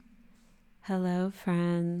Hello,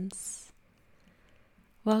 friends.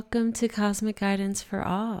 Welcome to Cosmic Guidance for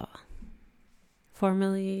All,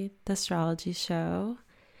 formerly the Astrology Show.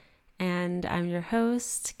 And I'm your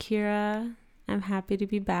host, Kira. I'm happy to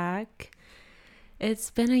be back. It's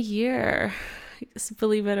been a year,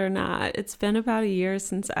 believe it or not. It's been about a year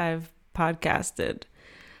since I've podcasted.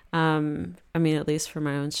 At least for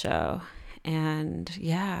my own show. And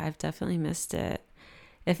yeah, I've definitely missed it.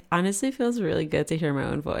 It honestly feels really good to hear my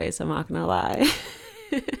own voice. I'm not gonna lie.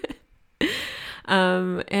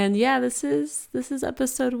 And yeah, this is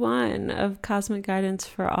episode 1 of Cosmic Guidance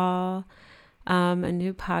for All, a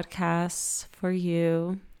new podcast for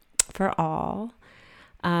you, for all.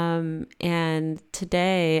 And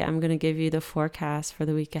today I'm gonna give you the forecast for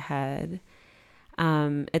the week ahead.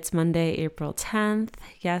 It's Monday, April 10th.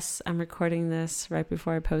 Yes, I'm recording this right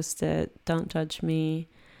before I post it. Don't judge me.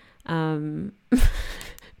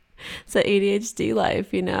 It's an ADHD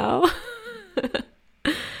life, you know?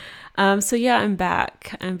 So yeah, I'm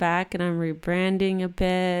back and I'm rebranding a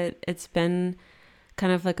bit. It's been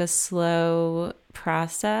kind of like a slow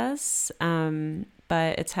process,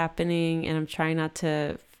 but it's happening and I'm trying not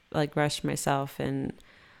to like rush myself and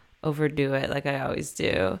overdo it like I always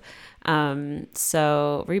do.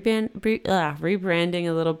 So rebranding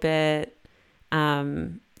a little bit.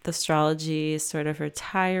 The astrology is sort of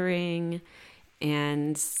retiring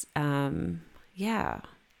and bringing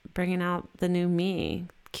out the new me,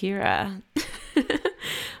 Kira.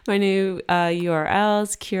 My new URL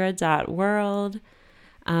is kira.world.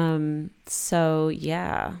 So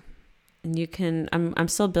yeah, and you can, I'm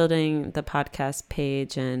still building the podcast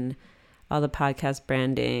page and all the podcast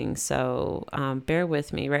branding. So bear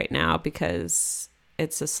with me right now because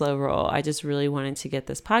it's a slow roll. I just really wanted to get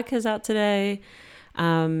this podcast out today.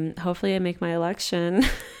 Hopefully I make my election.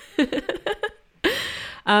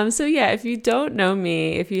 So yeah, if you don't know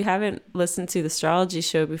me, if you haven't listened to the astrology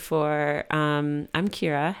show before, I'm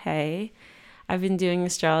Kira. Hey, I've been doing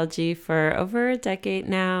astrology for over a decade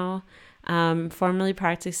now, formally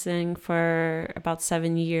practicing for about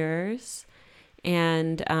 7 years.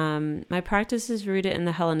 And my practice is rooted in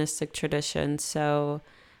the Hellenistic tradition. So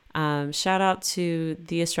shout out to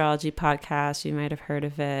the Astrology podcast. You might have heard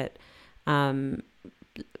of it.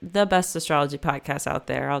 The best astrology podcast out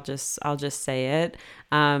there. I'll just say it.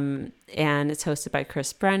 And it's hosted by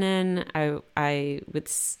Chris Brennan. I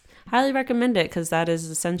would highly recommend it because that is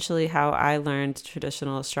essentially how I learned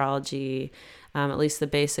traditional astrology, at least the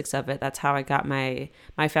basics of it. That's how I got my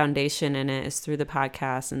foundation in it, is through the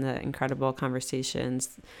podcast and the incredible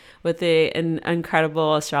conversations with the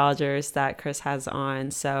incredible astrologers that Chris has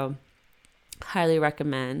on. So highly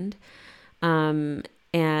recommend.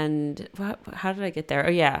 And how did I get there? Oh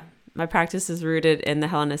yeah, my practice is rooted in the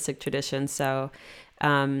Hellenistic tradition. So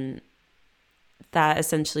that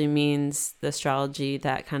essentially means the astrology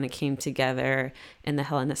that kind of came together in the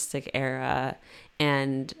Hellenistic era.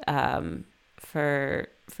 And for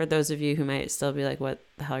those of you who might still be like, what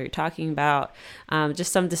the hell are you talking about?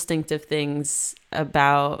 Just some distinctive things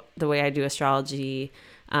about the way I do astrology.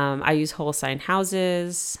 I use whole sign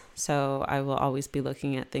houses. So I will always be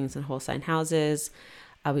looking at things in whole sign houses.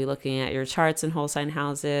 I'll be looking at your charts in whole sign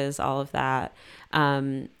houses, all of that.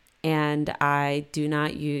 And I do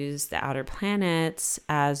not use the outer planets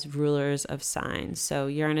as rulers of signs. So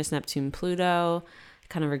Uranus, Neptune, Pluto,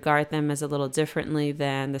 kind of regard them as a little differently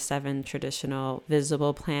than the 7 traditional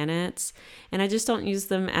visible planets. And I just don't use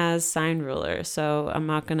them as sign rulers. So I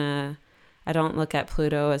don't look at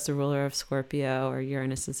Pluto as the ruler of Scorpio or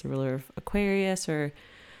Uranus as the ruler of Aquarius or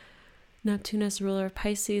Neptune as the ruler of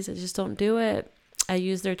Pisces. I just don't do it. I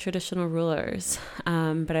use their traditional rulers,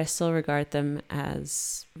 but I still regard them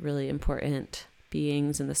as really important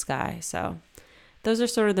beings in the sky. So those are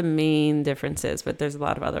sort of the main differences, but there's a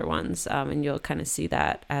lot of other ones. And you'll kind of see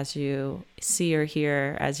that as you see or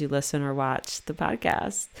hear, as you listen or watch the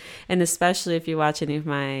podcast. And especially if you watch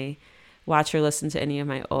or listen to any of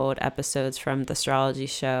my old episodes from the astrology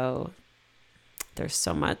show, there's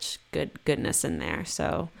so much goodness in there.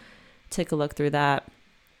 So take a look through that.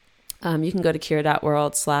 You can go to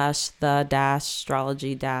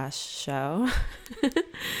kira.world/the-astrology-show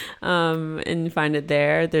and find it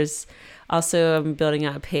there. There's also, I'm building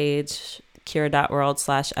out a page,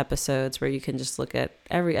 kira.world/episodes, where you can just look at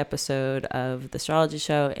every episode of the astrology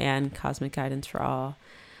show and Cosmic Guidance for All.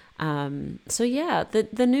 So yeah,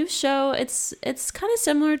 the new show, it's kind of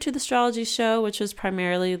similar to the astrology show, which was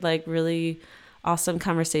primarily like really awesome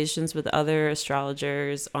conversations with other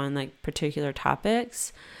astrologers on like particular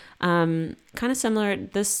topics. Kind of similar.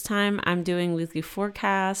 This time I'm doing weekly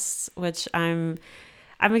forecasts, which I'm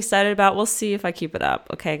excited about. We'll see if I keep it up.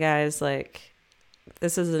 Okay, guys, like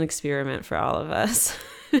this is an experiment for all of us.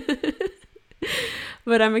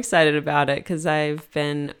 But I'm excited about it because I've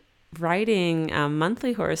been writing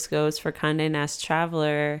monthly horoscopes for Condé Nast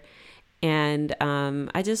Traveler, and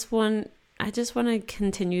I just want to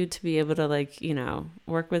continue to be able to, like,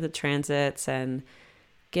 work with the transits and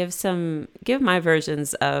give my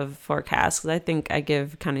versions of forecasts, because I think I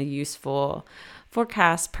give kind of useful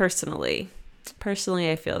forecasts personally.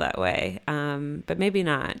 I feel that way, but maybe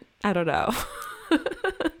not. I don't know.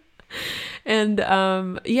 And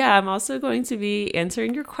I'm also going to be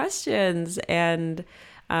answering your questions and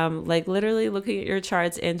like literally looking at your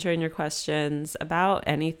charts, answering your questions about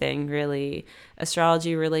anything really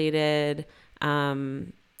astrology related,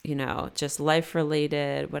 just life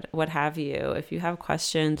related, what have you. If you have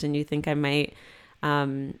questions and you think I might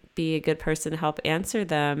be a good person to help answer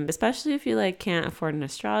them, especially if you like can't afford an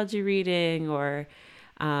astrology reading, or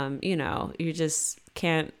you just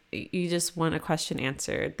want a question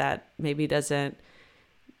answered that maybe doesn't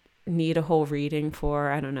need a whole reading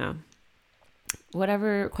for, I don't know,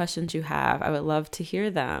 whatever questions you have, I would love to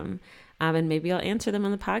hear them. And maybe I'll answer them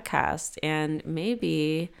on the podcast, and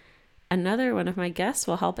maybe another one of my guests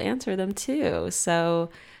will help answer them too. So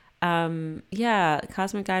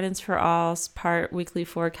Cosmic Guidance for All, part weekly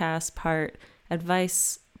forecast, part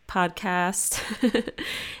advice podcast.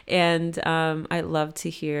 And I love to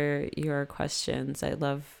hear your questions. I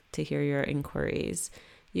love to hear your inquiries.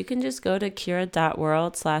 You can just go to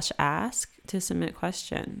kira.world/ask to submit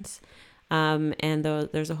questions. And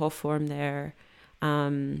there's a whole form there.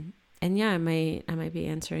 And I might be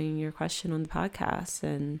answering your question on the podcast,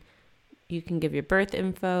 and you can give your birth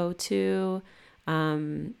info too.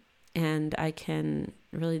 And I can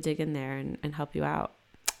really dig in there and help you out,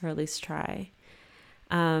 or at least try.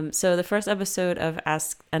 So the first episode of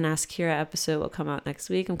Ask Kira episode will come out next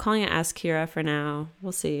week. I'm calling it Ask Kira for now.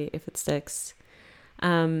 We'll see if it sticks.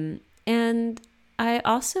 And I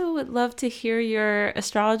also would love to hear your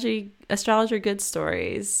astrologer good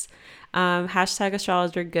stories. Hashtag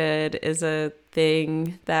astrologer good is a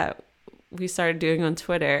thing that we started doing on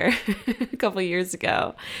Twitter a couple years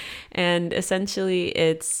ago. And essentially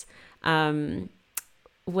it's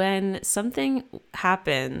when something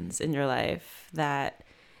happens in your life that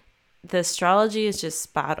the astrology is just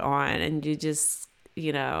spot on, and you just,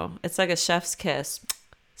 it's like a chef's kiss.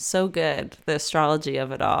 So good, the astrology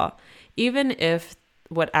of it all. Even if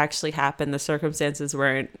what actually happened, the circumstances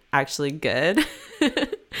weren't actually good,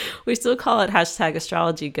 we still call it hashtag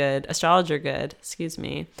astrologer good, excuse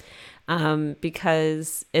me.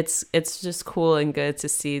 Because it's just cool and good to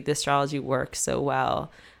see the astrology work so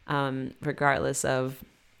well, regardless of,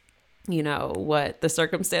 what the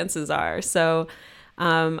circumstances are. So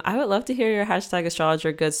I would love to hear your hashtag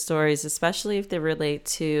astrologer good stories, especially if they relate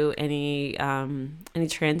to any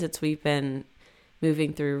transits we've been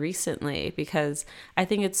moving through recently, because I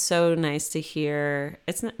think it's so nice to hear.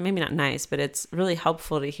 It's not, maybe not nice, but it's really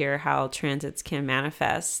helpful to hear how transits can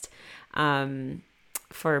manifest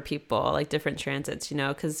for people, like different transits,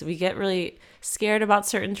 because we get really scared about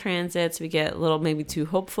certain transits. We get a little maybe too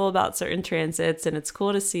hopeful about certain transits, and it's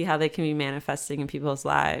cool to see how they can be manifesting in people's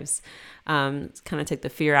lives. Kind of take the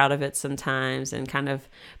fear out of it sometimes, and kind of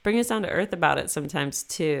bring us down to earth about it sometimes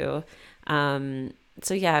too.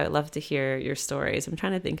 So I would love to hear your stories. I'm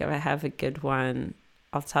trying to think if I have a good one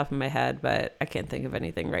off the top of my head, but I can't think of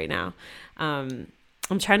anything right now. I'm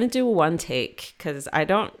trying to do one take because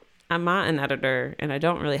I'm not an editor, and I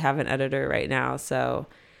don't really have an editor right now. So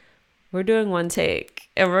we're doing one take,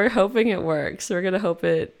 and we're hoping it works. We're going to hope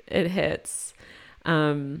it hits.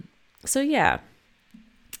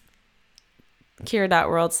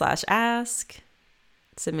 Kira.world/ask.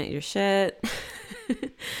 Submit your shit.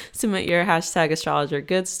 Submit your hashtag astrologer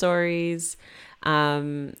good stories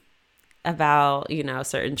about,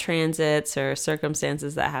 certain transits or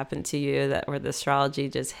circumstances that happen to you where the astrology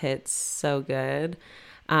just hits so good.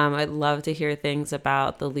 I'd love to hear things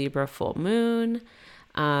about the Libra full moon,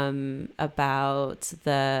 about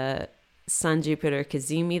the Sun Jupiter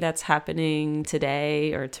Cazimi that's happening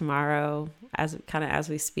today or tomorrow, as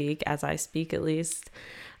I speak at least,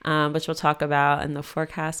 which we'll talk about in the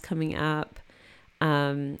forecast coming up.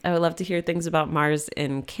 I would love to hear things about Mars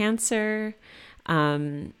in Cancer.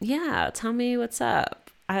 Tell me what's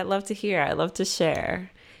up. I'd love to hear. I'd love to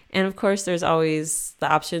share. And of course, there's always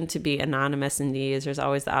the option to be anonymous in these. There's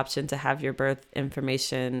always the option to have your birth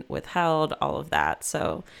information withheld, all of that.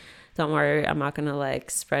 So don't worry, I'm not going to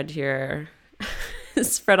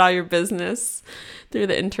spread all your business through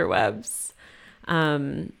the interwebs.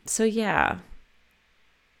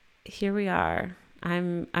 Here we are.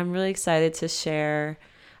 I'm really excited to share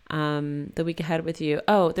the week ahead with you.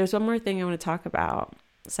 Oh, there's one more thing I want to talk about.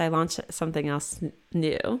 So I launched something else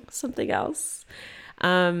new, something else.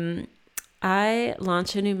 I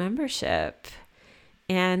launched a new membership,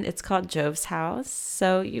 and it's called Jove's House.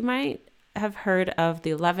 So you might have heard of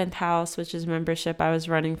the 11th house, which is membership I was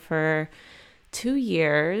running for 2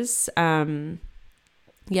 years. Pretty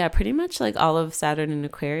much like all of Saturn and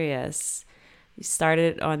Aquarius. We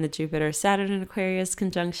started on the Jupiter-Saturn and Aquarius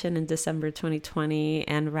conjunction in December 2020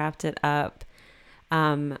 and wrapped it up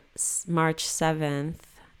March 7th,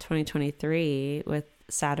 2023 with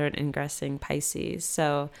Saturn ingressing Pisces.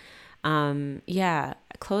 So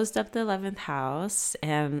closed up the 11th house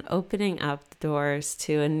and opening up the doors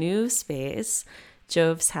to a new space,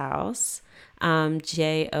 Jove's House,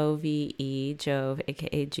 Jove, Jove,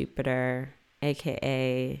 aka Jupiter,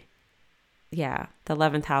 aka the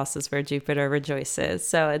 11th house is where Jupiter rejoices.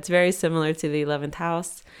 So it's very similar to the 11th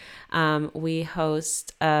house. We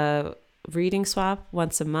host a reading swap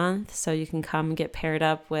once a month, so you can come get paired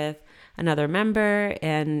up with another member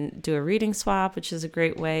and do a reading swap, which is a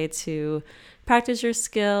great way to practice your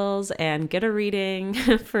skills and get a reading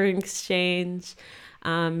for exchange,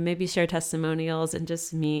 maybe share testimonials and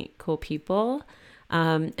just meet cool people.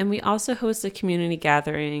 And we also host a community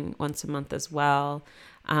gathering once a month as well.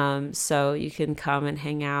 So you can come and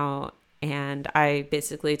hang out, and I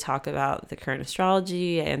basically talk about the current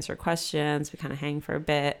astrology, I answer questions, we kind of hang for a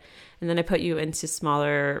bit, and then I put you into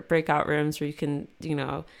smaller breakout rooms where you can,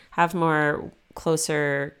 have more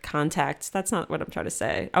closer contact. That's not what I'm trying to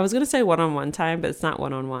say. I was going to say one-on-one time, but it's not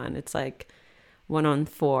one-on-one. It's like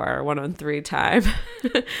 1-on-4, 1-on-3 time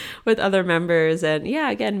with other members. And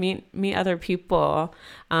again, meet other people.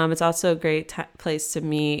 It's also a great place to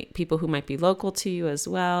meet people who might be local to you as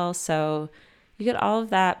well. So you get all of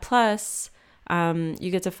that. Plus,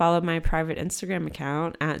 you get to follow my private Instagram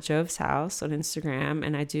account at Jove's House on Instagram.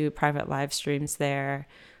 And I do private live streams there.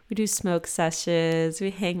 We do smoke sessions.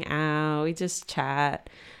 We hang out. We just chat,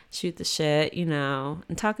 shoot the shit,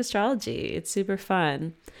 and talk astrology. It's super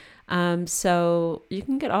fun. So you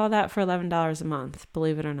can get all that for $11 a month,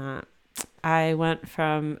 believe it or not. I went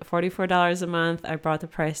from $44 a month. I brought the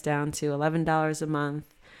price down to $11 a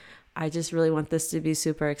month. I just really want this to be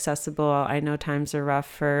super accessible. I know times are rough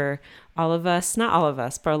for all of us, not all of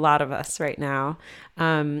us, but a lot of us right now.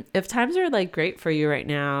 If times are great for you right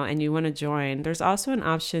now and you want to join, there's also an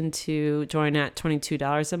option to join at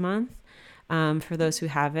 $22 a month. For those who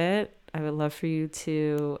have it, I would love for you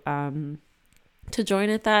to join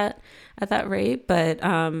at that rate, but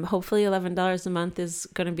hopefully $11 a month is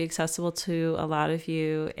going to be accessible to a lot of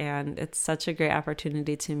you, and it's such a great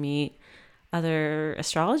opportunity to meet other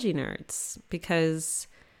astrology nerds, because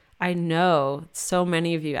I know so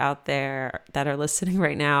many of you out there that are listening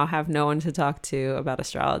right now have no one to talk to about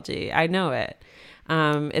astrology. I know it.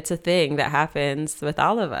 It's a thing that happens with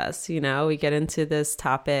all of us. We get into this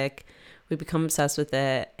topic, we become obsessed with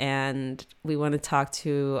it, and we want to talk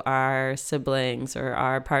to our siblings or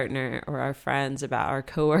our partner or our friends about, our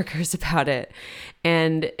coworkers about it.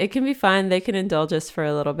 And it can be fun. They can indulge us for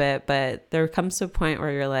a little bit, but there comes to a point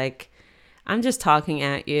where you're like, I'm just talking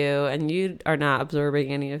at you and you are not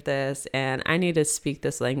absorbing any of this, and I need to speak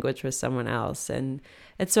this language with someone else. And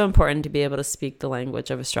it's so important to be able to speak the language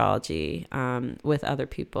of astrology with other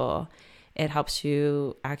people. It helps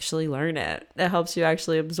you actually learn it. It helps you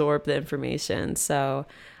actually absorb the information. So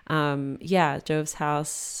Jove's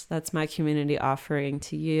House, that's my community offering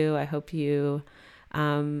to you. I hope you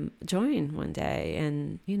join one day.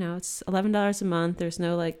 And, it's $11 a month. There's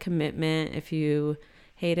no commitment. If you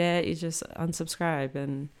hate it, you just unsubscribe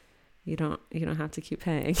and you don't have to keep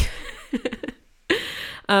paying.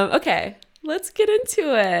 Okay, let's get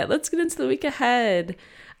into it. Let's get into the week ahead.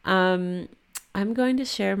 I'm going to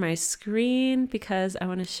share my screen because I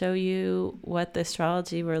want to show you what the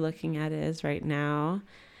astrology we're looking at is right now.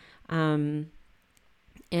 And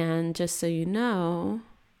just so you know,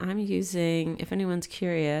 I'm using, if anyone's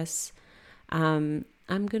curious, I'm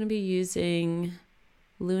going to be using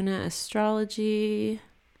Luna Astrology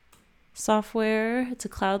software. It's a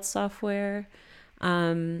cloud software.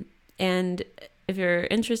 And if you're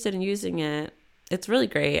interested in using it, it's really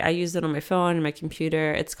great. I use it on my phone and my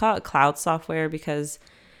computer. It's called cloud software because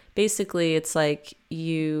basically it's like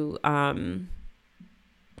you, can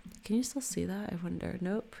you still see that? I wonder.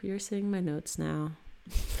 Nope. You're seeing my notes now.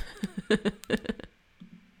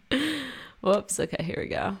 Whoops. Okay. Here we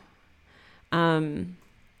go.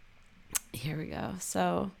 Here we go.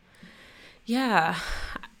 So yeah,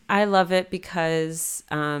 I love it because,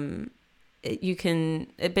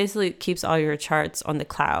 it basically keeps all your charts on the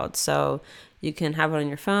cloud. So you can have it on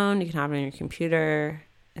your phone, you can have it on your computer.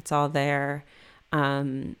 It's all there.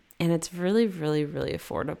 And it's really, really, really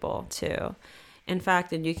affordable too. In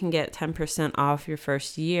fact, and you can get 10% off your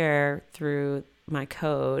first year through my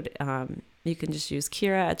code. You can just use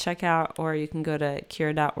Kira at checkout, or you can go to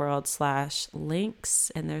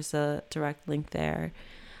kira.world/links, and there's a direct link there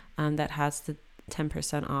that has the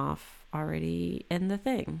 10% off already in the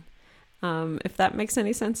thing. If that makes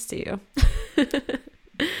any sense to you.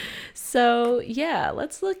 So yeah,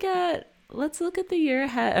 let's look at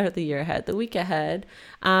the week ahead.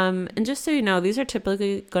 And just so you know, these are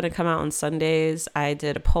typically going to come out on Sundays. I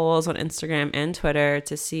did polls on Instagram and Twitter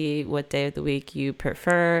to see what day of the week you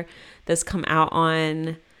prefer this come out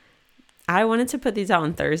on. I wanted to put these out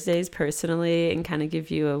on Thursdays personally and kind of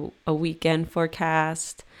give you a weekend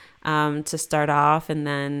forecast to start off and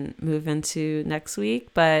then move into next week.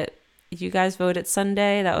 But you guys voted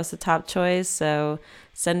Sunday. That was the top choice. So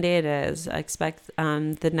Sunday it is. I expect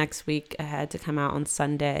the next week ahead to come out on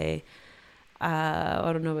Sunday.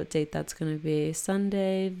 I don't know what date that's going to be.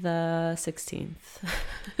 Sunday the 16th.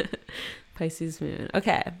 Pisces moon.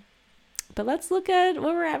 Okay. But let's look at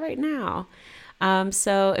where we're at right now.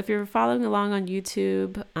 So if you're following along on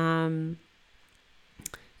YouTube,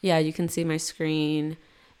 you can see my screen.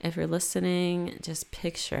 If you're listening, just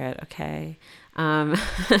picture it, okay?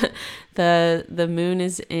 The moon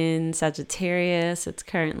is in Sagittarius. It's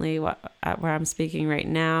currently at where I'm speaking right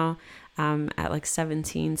now, at like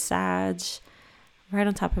 17 Sag, right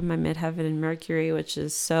on top of my midheaven and Mercury, which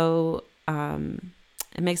is so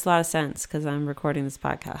it makes a lot of sense because I'm recording this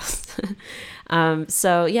podcast.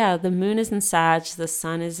 The moon is in Sag. The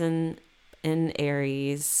sun is in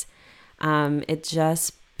Aries. It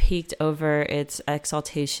just peaked over its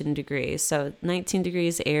exaltation degree. So 19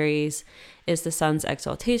 degrees Aries is the sun's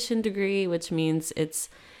exaltation degree, which means it's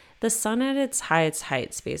the sun at its highest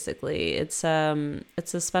heights, basically. It's a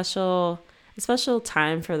special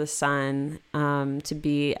time for the sun to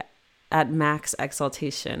be at max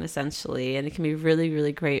exaltation, essentially. And it can be really,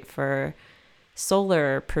 really great for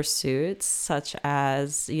solar pursuits, such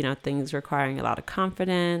as, things requiring a lot of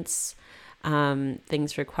confidence,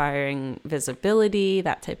 things requiring visibility,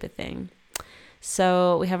 that type of thing.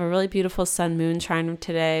 So we have a really beautiful sun-moon trine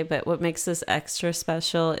today, but what makes this extra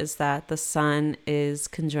special is that the sun is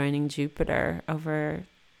conjoining Jupiter over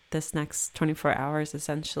this next 24 hours,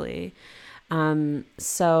 essentially.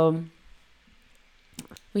 So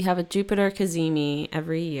we have a Jupiter Cazimi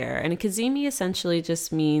every year, and a Cazimi essentially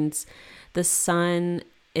just means the sun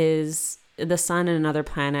and another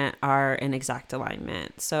planet are in exact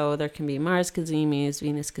alignment. So there can be Mars Cazimis,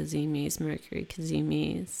 Venus Cazimis, Mercury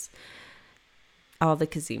Cazimis, all the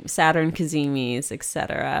Cazimis, Saturn Cazimis,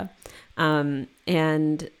 etc. And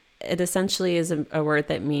it essentially is a word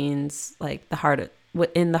that means like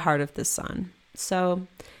in the heart of the sun. So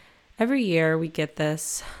every year we get the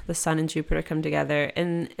sun and Jupiter come together,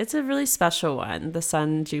 and it's a really special one, the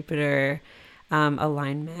sun-Jupiter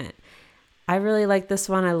alignment. I really like this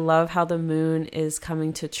one. I love how the moon is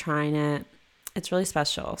coming to trine it. It's really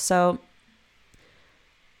special. So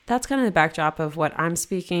that's kind of the backdrop of what I'm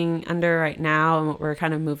speaking under right now and what we're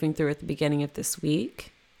kind of moving through at the beginning of this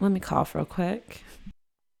week. Let me cough real quick.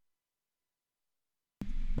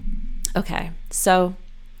 Okay, so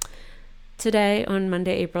today on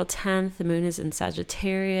Monday, April 10th, the moon is in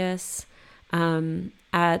Sagittarius.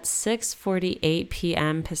 At 6:48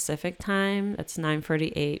 p.m. Pacific time, that's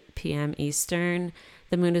 9:48 p.m. Eastern,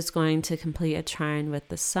 the moon is going to complete a trine with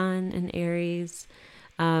the sun in Aries.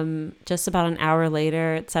 Just about an hour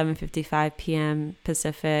later, at 7:55 p.m.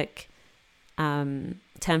 Pacific,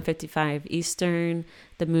 10:55 Eastern,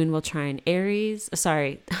 the moon will trine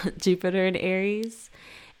Jupiter in Aries.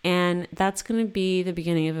 And that's going to be the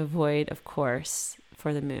beginning of a void, of course,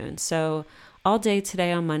 for the moon. So all day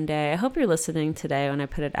today on Monday. I hope you're listening today when I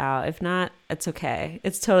put it out. If not, it's okay.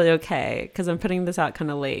 It's totally okay because I'm putting this out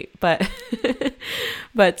kind of late. But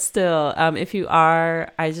but still, if you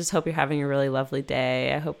are, I just hope you're having a really lovely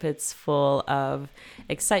day. I hope it's full of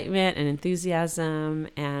excitement and enthusiasm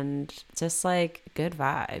and just like good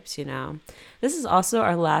vibes, This is also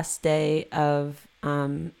our last day of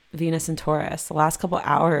Venus and Taurus, the last couple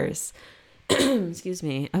hours, excuse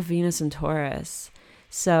me, of Venus and Taurus.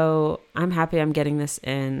 So I'm happy I'm getting this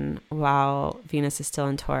in while Venus is still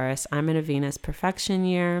in Taurus. I'm in a Venus perfection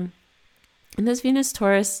year. And this Venus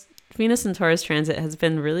and Taurus transit has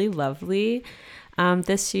been really lovely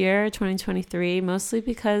this year, 2023, mostly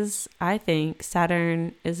because I think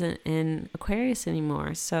Saturn isn't in Aquarius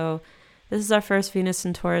anymore. So this is our first Venus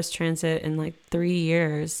and Taurus transit in like 3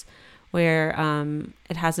 years where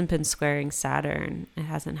it hasn't been squaring Saturn. It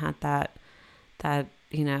hasn't had that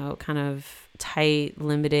kind of tight,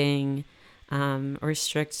 limiting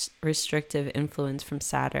restrictive influence from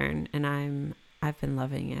Saturn, and I've been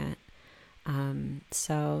loving it.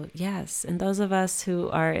 So yes, and those of us who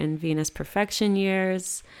are in Venus perfection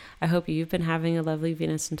years, I hope you've been having a lovely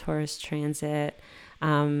Venus and Taurus transit.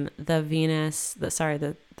 The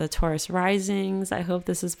Taurus risings, I hope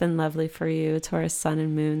this has been lovely for you. Taurus sun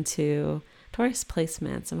and moon too. Taurus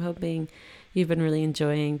placements, I'm hoping you've been really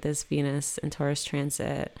enjoying this Venus and Taurus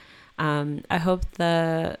transit. I hope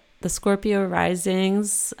the Scorpio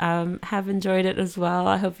risings have enjoyed it as well.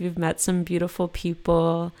 I hope you've met some beautiful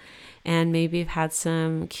people and maybe you've had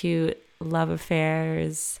some cute love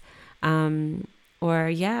affairs,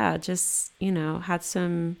 or just, had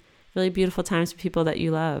some really beautiful times with people that you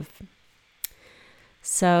love.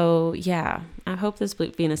 So yeah, I hope this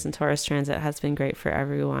Venus and Taurus transit has been great for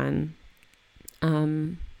everyone.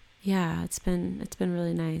 It's been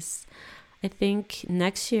really nice. I think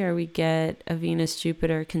next year we get a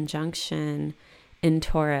Venus-Jupiter conjunction in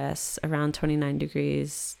Taurus around 29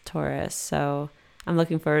 degrees Taurus. So I'm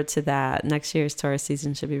looking forward to that. Next year's Taurus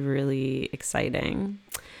season should be really exciting.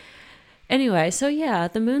 Anyway, so yeah,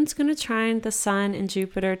 the moon's going to trine the sun and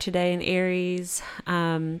Jupiter today in Aries.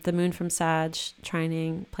 The moon from Sag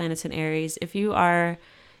trining planets in Aries. If you are,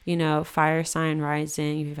 fire sign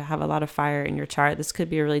rising, if you have a lot of fire in your chart, this could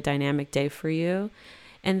be a really dynamic day for you.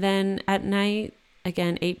 And then at night,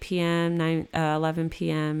 again, 8 p.m., 11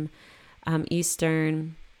 p.m.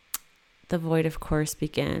 Eastern, the void of course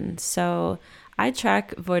begins. So I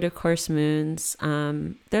track void of course moons.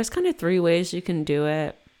 There's kind of 3 ways you can do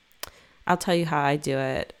it. I'll tell you how I do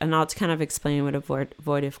it, and I'll kind of explain what a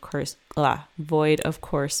void of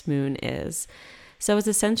course moon is. So it's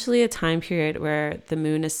essentially a time period where the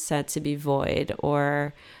moon is said to be void,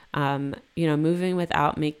 or moving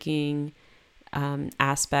without making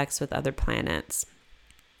aspects with other planets.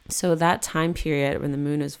 So that time period when the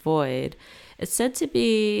moon is void, it's said to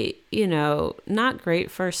be, not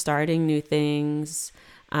great for starting new things.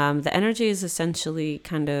 The energy is essentially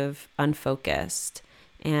kind of unfocused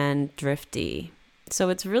and drifty. So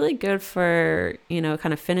it's really good for,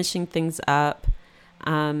 kind of finishing things up.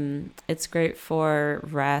 It's great for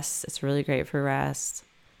rest. It's really great for rest,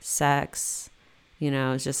 sex,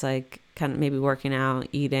 it's just like kind of maybe working out,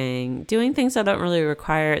 eating, doing things that don't really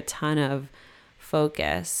require a ton of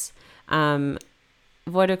focus.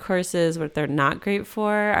 Void of courses, what they're not great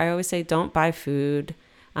for, I always say don't buy food.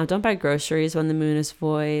 Don't buy groceries when the moon is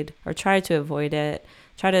void, or try to avoid it.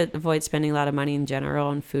 Try to avoid spending a lot of money in general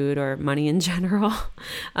on food or money in general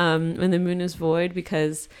when the moon is void,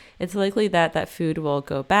 because it's likely that food will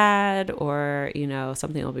go bad, or,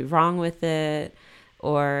 something will be wrong with it,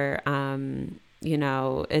 or,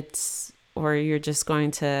 or you're just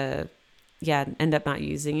going to, end up not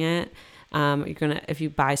using it. If you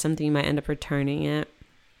buy something, you might end up returning it.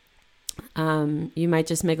 You might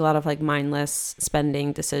just make a lot of mindless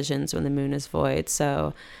spending decisions when the moon is void.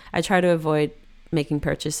 So I try to avoid making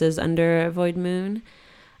purchases under a void moon.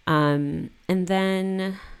 And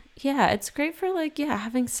then, it's great for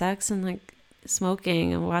having sex and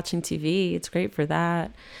smoking and watching TV. It's great for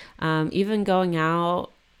that. Even going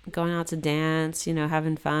out to dance,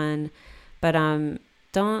 having fun, but,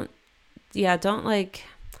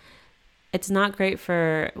 it's not great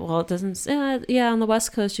for, it doesn't, on the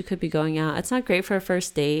West Coast, you could be going out. It's not great for a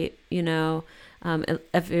first date,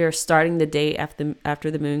 if you're starting the date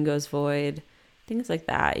after the moon goes void, things like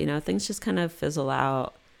that, things just kind of fizzle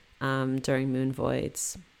out during moon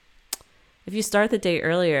voids. If you start the date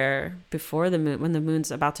earlier, before the moon, when the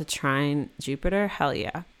moon's about to trine Jupiter, hell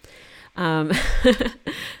yeah.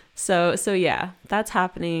 So yeah, that's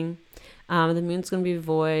happening. The moon's going to be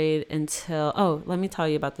void until, let me tell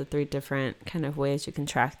you about the 3 different kind of ways you can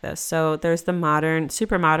track this. So there's the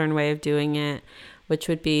super modern way of doing it, which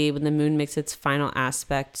would be when the moon makes its final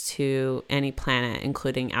aspect to any planet,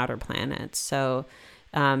 including outer planets. So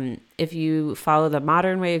if you follow the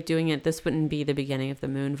modern way of doing it, this wouldn't be the beginning of the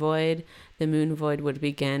moon void. The moon void would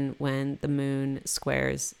begin when the moon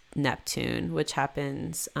squares Neptune, which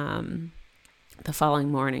happens the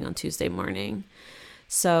following morning, on Tuesday morning.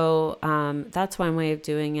 So that's one way of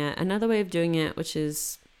doing it. Another way of doing it, which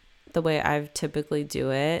is the way I typically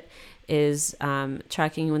do it, is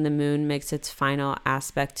tracking when the moon makes its final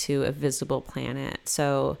aspect to a visible planet.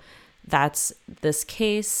 So that's this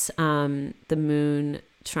case. The moon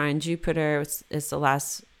trine Jupiter is the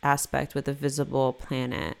last aspect with a visible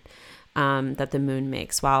planet that the moon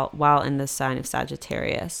makes while in the sign of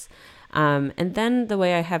Sagittarius. And then the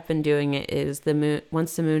way I have been doing it is the moon,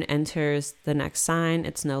 once the moon enters the next sign,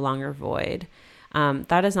 it's no longer void.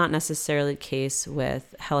 That is not necessarily the case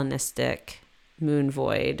with Hellenistic moon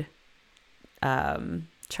void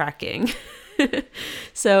tracking.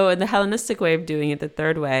 So in the Hellenistic way of doing it, the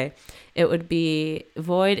third way, it would be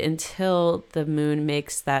void until the moon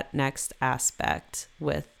makes that next aspect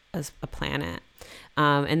with a planet.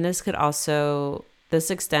 And this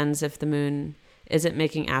extends if the moon isn't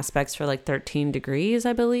making aspects for like 13 degrees,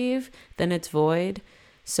 I believe, then it's void.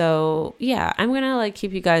 So yeah, I'm gonna like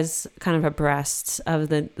keep you guys kind of abreast of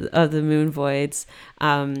the moon voids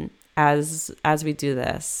as we do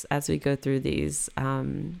this, as we go through these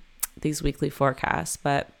weekly forecasts.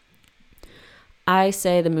 But I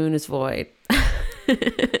say the moon is void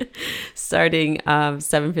starting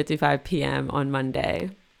 7:55 p.m. on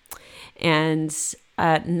Monday, and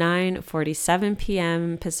at 9:47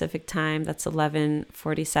 p.m. Pacific time, that's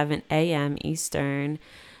 11:47 a.m. Eastern.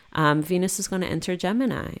 Venus is going to enter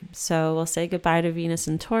Gemini. So we'll say goodbye to Venus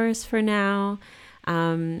in Taurus for now.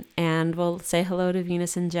 And we'll say hello to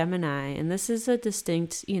Venus in Gemini. And this is a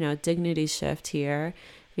distinct, dignity shift here.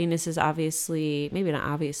 Venus is maybe not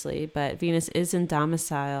obviously, but Venus is in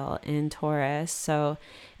domicile in Taurus. So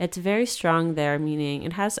it's very strong there, meaning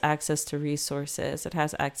it has access to resources. It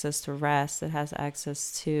has access to rest. It has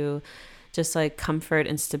access to just like comfort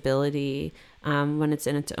and stability when it's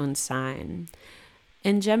in its own sign.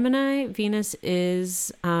 In Gemini, Venus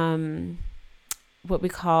is what we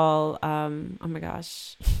call, oh my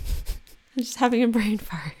gosh, I'm just having a brain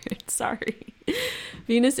fart. Sorry.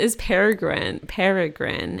 Venus is peregrine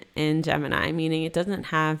in Gemini, meaning it doesn't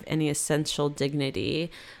have any essential dignity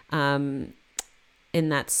in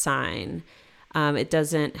that sign. It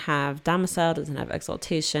doesn't have domicile, doesn't have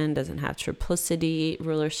exaltation, doesn't have triplicity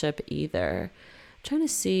rulership either. I'm trying to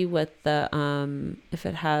see what if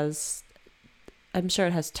it has... I'm sure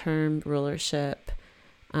it has term rulership,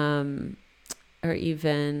 or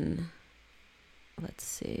even, let's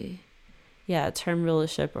see. Yeah, term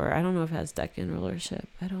rulership, or I don't know if it has decan rulership.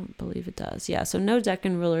 I don't believe it does. Yeah, so no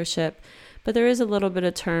decan rulership, but there is a little bit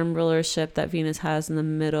of term rulership that Venus has in the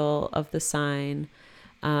middle of the sign.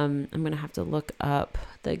 I'm going to have to look up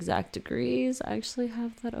the exact degrees. I actually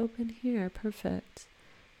have that open here. Perfect.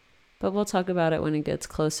 But we'll talk about it when it gets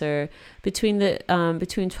closer. Between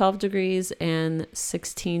 12 degrees and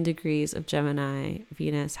 16 degrees of Gemini,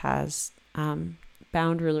 Venus has bound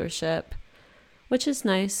rulership, which is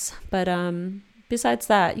nice. But besides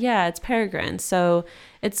that, yeah, it's peregrine. So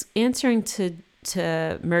it's answering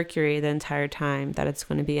to Mercury the entire time that it's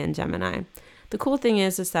going to be in Gemini. The cool thing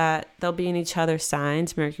is that they'll be in each other's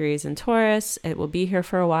signs. Mercury is in Taurus. It will be here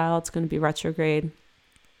for a while. It's going to be retrograde.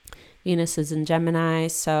 Venus is in Gemini,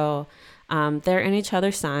 so they're in each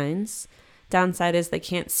other's signs. Downside is they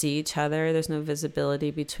can't see each other. There's no visibility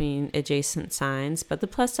between adjacent signs. But the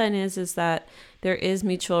plus sign is that there is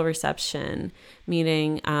mutual reception,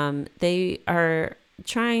 meaning they are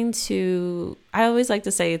trying to... I always like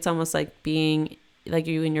to say it's almost like being like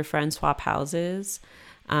you and your friend swap houses,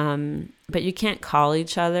 but you can't call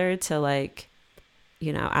each other to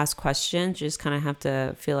ask questions. You just kind of have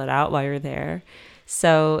to feel it out while you're there.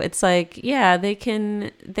 So it's like, yeah, they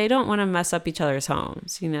don't want to mess up each other's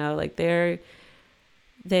homes,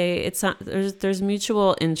 there's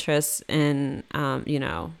mutual interest in,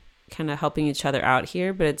 kind of helping each other out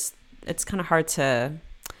here, but it's kind of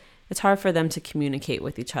it's hard for them to communicate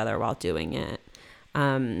with each other while doing it.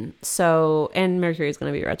 And Mercury is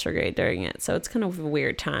going to be retrograde during it. So it's kind of a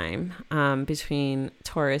weird time, between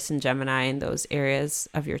Taurus and Gemini in those areas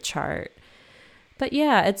of your chart. But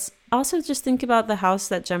yeah, it's also just think about the house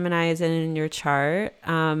that Gemini is in your chart.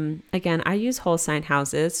 Again, I use whole sign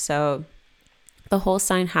houses. So the whole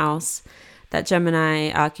sign house that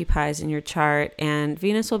Gemini occupies in your chart, and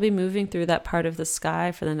Venus will be moving through that part of the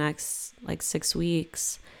sky for the next 6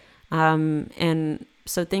 weeks. And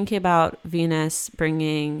so thinking about Venus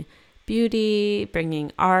bringing beauty,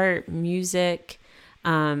 bringing art, music,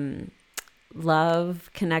 love,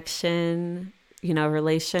 connection,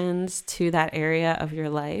 relations to that area of your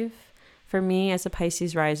life. For me, as a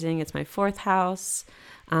Pisces rising, it's my 4th house.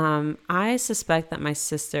 I suspect that my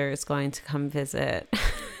sister is going to come visit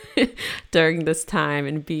during this time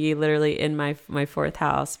and be literally in my 4th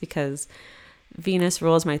house, because Venus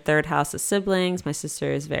rules my 3rd house of siblings. My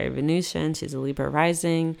sister is very Venusian. She's a Libra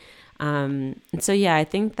rising. And so, yeah, I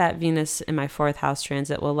think that Venus in my 4th house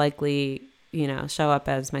transit will likely, show up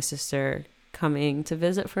as my sister coming to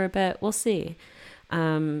visit for a bit. We'll see.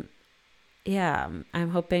 Yeah, I'm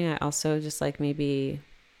hoping I also just maybe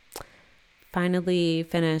finally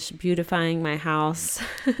finish beautifying my house.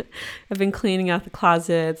 I've been cleaning out the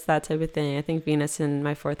closets, that type of thing. I think Venus in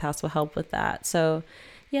my 4th house will help with that. So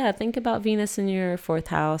yeah, think about Venus in your 4th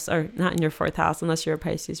house, or not in your 4th house unless you're a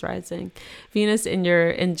Pisces rising. Venus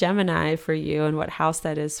in Gemini for you, and what house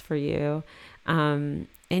that is for you. And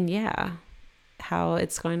yeah, how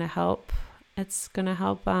it's going to help. It's going to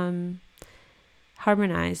help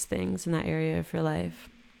harmonize things in that area of your life.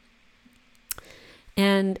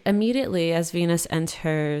 And immediately as Venus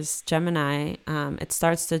enters Gemini, it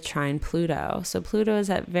starts to trine Pluto. So Pluto is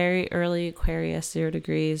at very early Aquarius, 0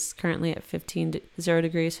 degrees, currently at 0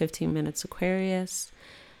 degrees, 15 minutes Aquarius.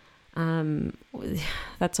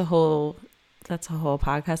 That's a whole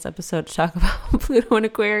podcast episode to talk about Pluto and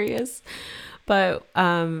Aquarius. But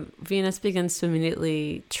Venus begins to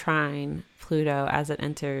immediately trine Pluto as it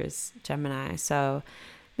enters Gemini. So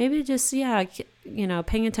maybe just,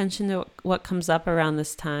 paying attention to what comes up around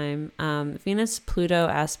this time. Venus-Pluto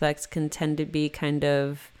aspects can tend to be kind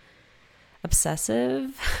of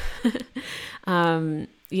obsessive. It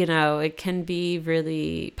can be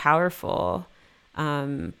really powerful,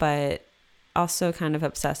 but also kind of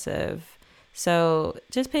obsessive. So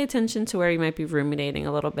just pay attention to where you might be ruminating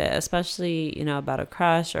a little bit, especially, about a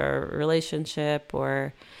crush or a relationship,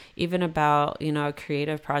 or even about, a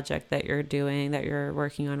creative project that you're doing, that you're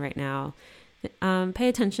working on right now. Pay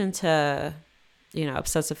attention to,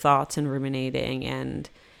 obsessive thoughts and ruminating, and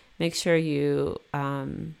make sure you,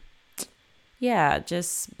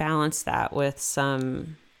 just balance that with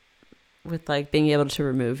being able to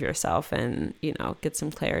remove yourself and, get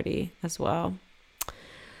some clarity as well.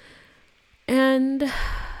 And,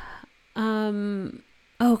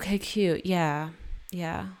 okay, cute. Yeah.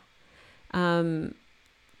 The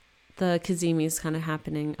Kazemi is kind of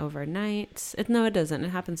happening overnight. No, it doesn't. It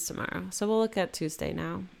happens tomorrow. So we'll look at Tuesday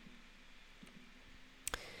now.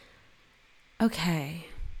 Okay.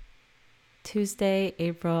 Tuesday,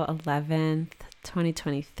 April 11th,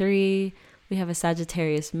 2023. We have a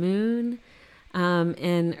Sagittarius moon.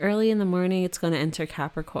 And early in the morning, it's going to enter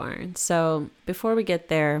Capricorn. So before we get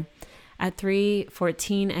there, at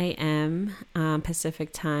 3:14 a.m. Pacific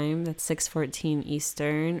time, that's 6:14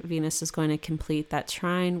 Eastern, Venus is going to complete that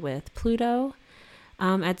trine with Pluto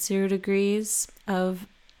at 0 degrees of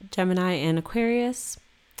Gemini and Aquarius.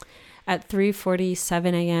 At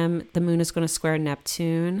 3:47 a.m., the moon is going to square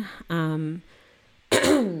Neptune.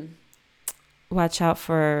 Watch out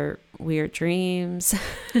for weird dreams.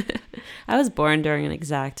 I was born during an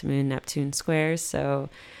exact moon-Neptune square,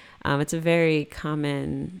 so it's a very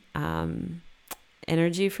common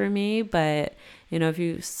energy for me. But if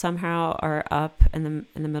you somehow are up in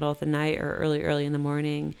the middle of the night or early in the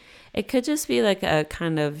morning, it could just be like a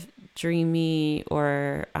kind of dreamy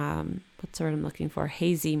or what's the word I'm looking for?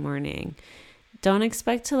 Hazy morning. Don't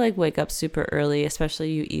expect to wake up super early,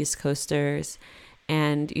 especially you East Coasters,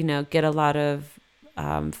 and get a lot of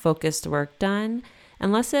focused work done,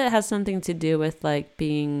 unless it has something to do with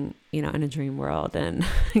being in a dream world and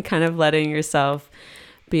kind of letting yourself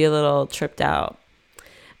be a little tripped out.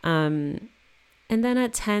 And then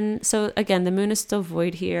at 10, so again, the moon is still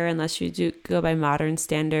void here unless you do go by modern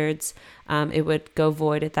standards. It would go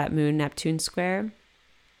void at that moon Neptune square.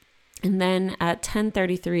 And then at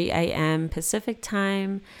 10:33 a.m. Pacific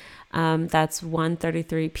time, that's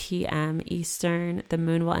 1:33 p.m. Eastern, the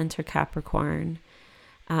moon will enter Capricorn.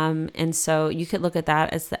 And so you could look at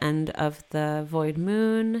that as the end of the void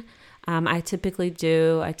moon. I typically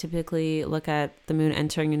look at the moon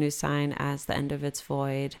entering a new sign as the end of its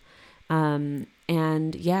void. The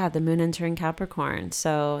moon entering Capricorn.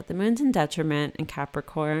 So the moon's in detriment in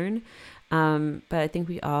Capricorn. But I think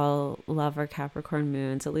we all love our Capricorn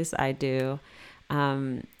moons. At least I do.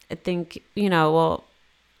 I think,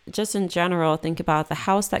 just in general, think about the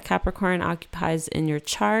house that Capricorn occupies in your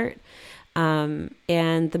chart.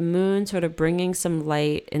 And the moon sort of bringing some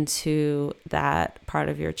light into that part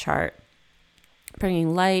of your chart,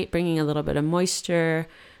 bringing light, bringing a little bit of moisture,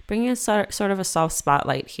 bringing a sort of a soft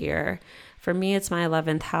spotlight here. For me, it's my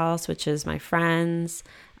 11th house, which is my friends,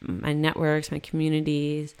 my networks, my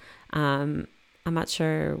communities. I'm not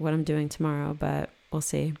sure what I'm doing tomorrow, but we'll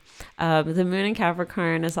see. The moon in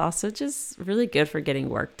Capricorn is also just really good for getting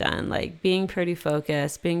work done, being pretty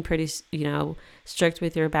focused, being pretty, strict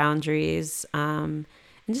with your boundaries, and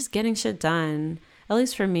just getting shit done. At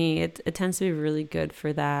least for me, it tends to be really good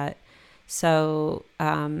for that. So,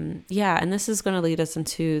 and this is going to lead us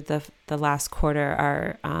into the last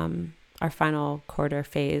quarter, our final quarter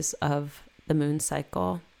phase of the moon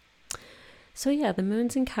cycle. So the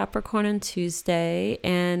moon's in Capricorn on Tuesday,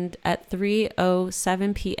 and at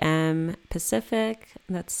 3:07 p.m. Pacific,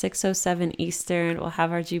 that's 6:07 Eastern, we'll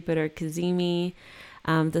have our Jupiter Kazemi.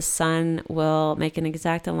 The sun will make an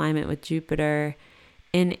exact alignment with Jupiter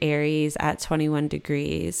in Aries at 21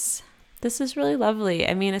 degrees. This is really lovely.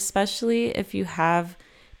 I mean, especially if you have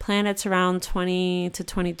planets around 20 to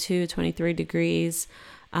 22, 23 degrees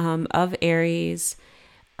of Aries,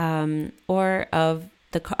 or of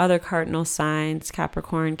other cardinal signs,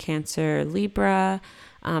 Capricorn, Cancer, Libra.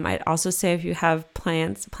 I'd also say if you have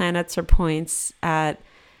planets or points at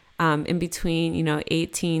in between,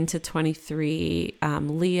 18 to 23,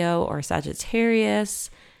 Leo or Sagittarius,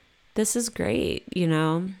 this is great,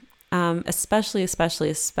 especially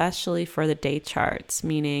for the day charts,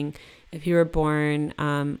 meaning if you were born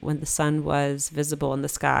when the sun was visible in the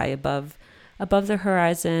sky above the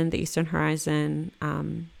horizon, the eastern horizon,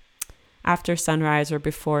 after sunrise or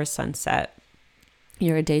before sunset,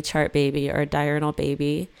 you're a day chart baby or a diurnal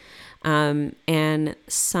baby. And the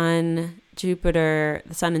sun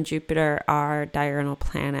and Jupiter are diurnal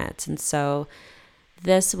planets. And so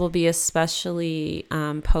this will be especially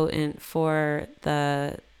potent for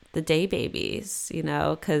the day babies,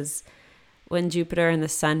 because when Jupiter and the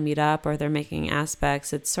sun meet up or they're making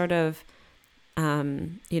aspects, it's sort of,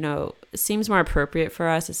 it seems more appropriate for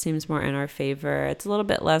us. It seems more in our favor. It's a little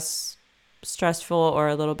bit less stressful or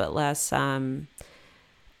a little bit less,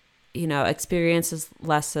 experiences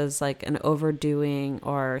less as like an overdoing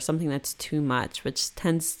or something that's too much, which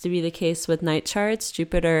tends to be the case with night charts.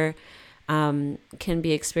 Jupiter can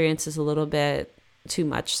be experienced as a little bit too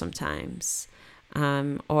much sometimes,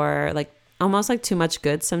 or like almost like too much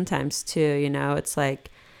good sometimes too. It's like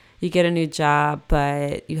you get a new job,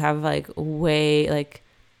 but you have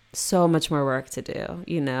so much more work to do,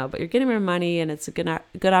 but you're getting more money and it's a good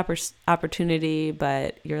opportunity,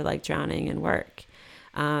 but you're like drowning in work.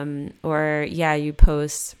 Or you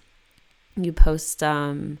post, a post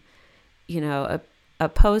on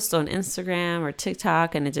Instagram or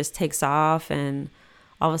TikTok and it just takes off and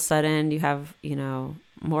all of a sudden you have,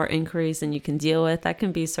 more inquiries than you can deal with. That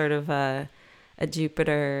can be sort of a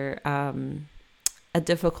Jupiter, a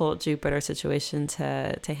difficult Jupiter situation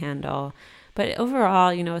to handle. But overall,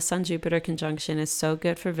 a Sun-Jupiter conjunction is so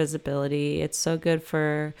good for visibility. It's so good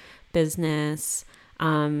for business.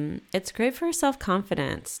 It's great for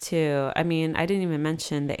self-confidence too. I mean, I didn't even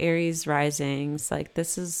mention the Aries risings. Like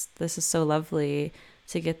this is so lovely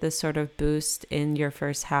to get this sort of boost in your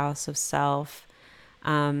first house of self.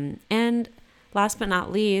 And last but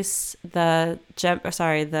not least, the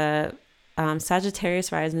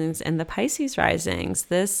Sagittarius risings and the Pisces risings.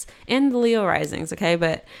 This and the Leo risings. Okay,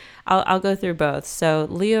 but I'll go through both. So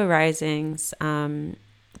Leo risings.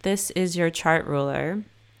 This is your chart ruler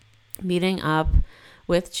meeting up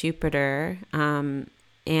with Jupiter and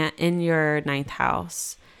in your ninth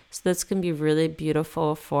house. So this can be really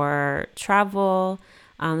beautiful for travel.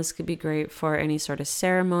 This could be great for any sort of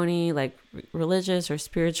ceremony, like religious or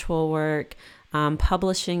spiritual work,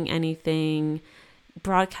 publishing anything,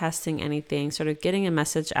 broadcasting anything, sort of getting a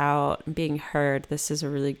message out, being heard. This is a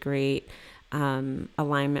really great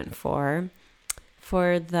alignment for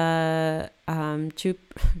the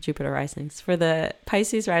Jupiter risings. For the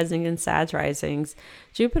Pisces rising and Sag risings,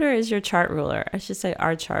 Jupiter is your chart ruler. I should say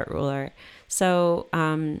our chart ruler. So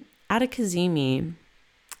at a Cazimi,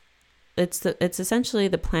 it's essentially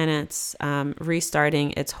the planet's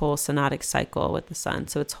restarting its whole synodic cycle with the sun.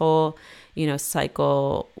 So its whole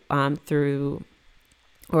cycle through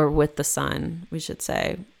or with the sun, we should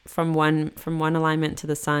say, from one alignment to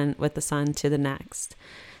the sun with the sun to the next.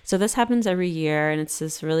 So this happens every year, and it's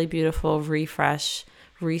this really beautiful refresh,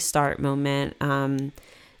 restart moment.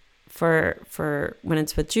 For when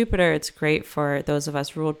it's with Jupiter, it's great for those of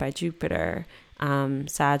us ruled by Jupiter,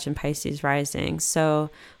 Sag and Pisces rising. So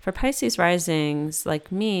for Pisces risings,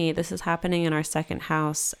 like me, this is happening in our second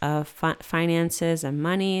house of finances and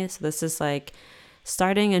money. So this is like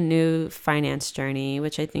starting a new finance journey,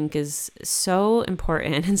 which I think is so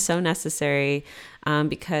important and so necessary,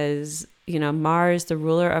 because Mars, the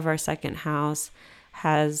ruler of our second house,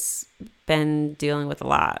 has been dealing with a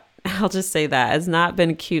lot. I'll just say that. It's not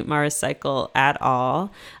been a cute Mars cycle at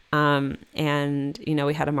all. And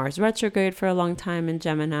we had a Mars retrograde for a long time in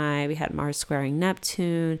Gemini. We had Mars squaring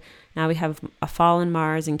Neptune. Now we have a fallen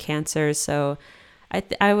Mars in Cancer. So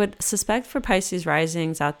I would suspect for Pisces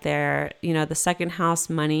risings out there, the second house,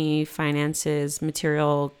 money, finances,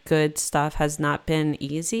 material, good stuff has not been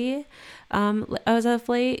easy as of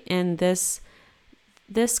late. And this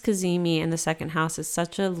Cazimi in the second house is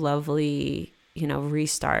such a lovely,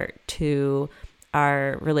 restart to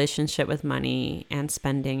our relationship with money and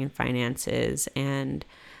spending and finances and,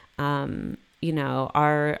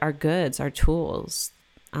 our goods, our tools,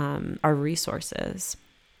 our resources.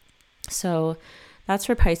 So that's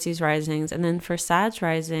for Pisces risings. And then for Sag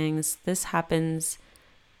risings, this happens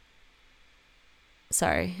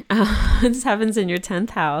in your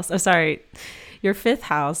 10th house. Oh, sorry, your 5th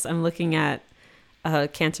house. I'm looking at a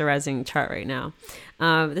Cancer rising chart right now.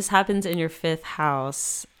 This happens in your 5th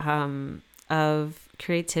house of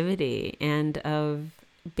creativity and of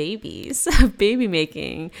babies, baby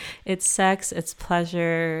making. It's sex, it's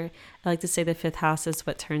pleasure. I like to say the fifth house is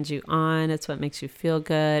what turns you on. It's what makes you feel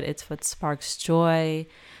good. It's what sparks joy.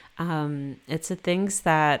 It's the things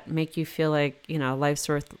that make you feel like, life's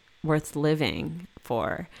worth living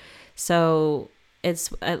for. So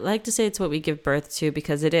I like to say it's what we give birth to,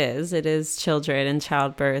 because it is children and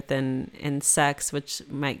childbirth and sex, which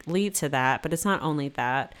might lead to that. But it's not only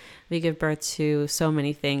that. We give birth to so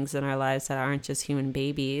many things in our lives that aren't just human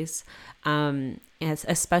babies,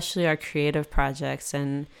 especially our creative projects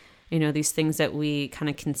and, these things that we kind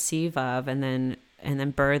of conceive of and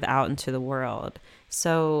then birth out into the world.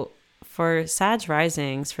 So for Sag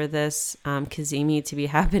risings, for this Cazimi to be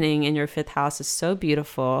happening in your fifth house is so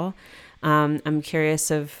beautiful. I'm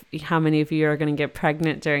curious of how many of you are going to get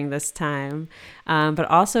pregnant during this time, but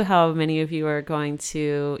also how many of you are going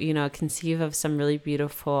to, conceive of some really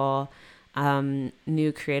beautiful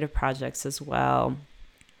new creative projects as well.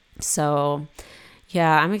 So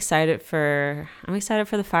yeah, I'm excited for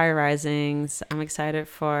the fire risings. I'm excited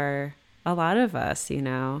for a lot of us,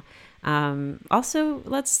 Also,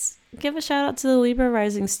 let's give a shout out to the Libra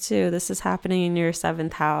risings too. This is happening in your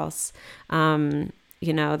seventh house.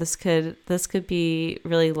 This could be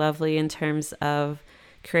really lovely in terms of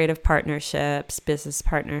creative partnerships, business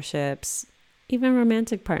partnerships, even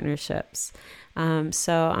romantic partnerships.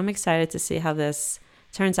 So I'm excited to see how this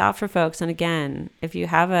turns out for folks. And again, if you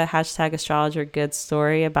have a hashtag astrologer good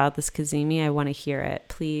story about this Cazimi, I want to hear it.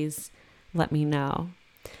 Please let me know.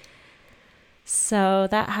 So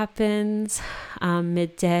that happens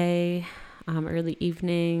midday, early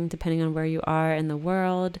evening, depending on where you are in the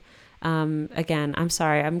world. Again, I'm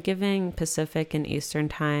sorry, I'm giving Pacific and Eastern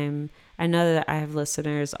time. I know that I have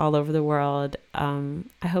listeners all over the world.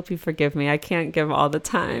 I hope you forgive me. I can't give all the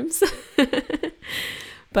times,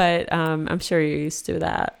 but I'm sure you're used to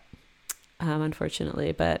that,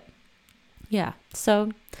 unfortunately. But yeah,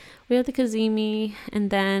 so we have the Cazimi, and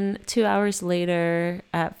then 2 hours later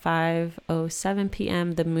at 5:07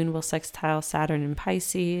 p.m., the moon will sextile Saturn in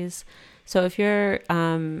Pisces. So if you're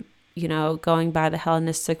going by the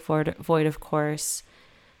Hellenistic void of course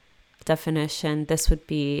definition, this would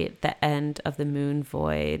be the end of the moon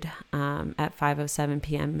void at 5:07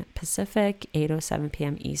 p.m. Pacific, 8:07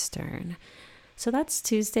 p.m. Eastern. So that's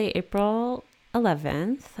Tuesday, April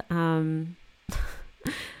 11th. I'm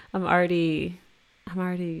already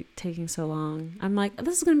taking so long. I'm like,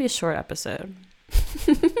 this is going to be a short episode.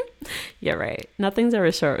 Yeah, right. Nothing's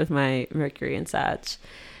ever short with my Mercury and Sag.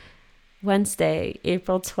 Wednesday,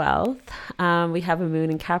 April 12th, we have a moon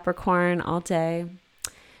in Capricorn all day.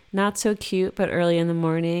 Not so cute, but early in the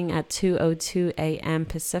morning at 2:02 a.m.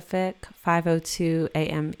 Pacific, 5:02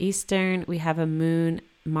 a.m. Eastern, we have a moon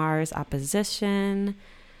Mars opposition.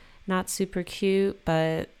 Not super cute,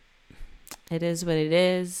 but it is what it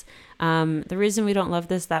is. The reason we don't love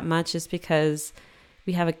this that much is because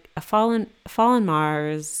we have a fallen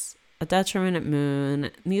Mars, a detriment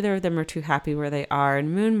moon. Neither of them are too happy where they are.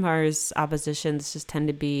 And moon Mars oppositions just tend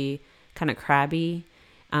to be kind of crabby,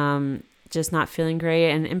 just not feeling great.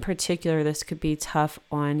 And in particular, this could be tough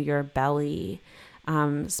on your belly,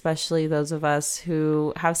 especially those of us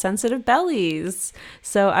who have sensitive bellies.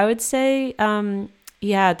 So I would say,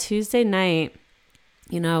 Tuesday night,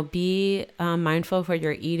 be mindful of what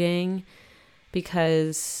you're eating,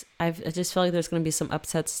 because I just feel like there's going to be some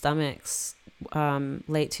upset stomachs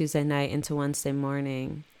late Tuesday night into Wednesday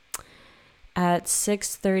morning. At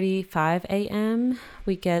 6:35 a.m.,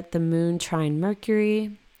 we get the moon trine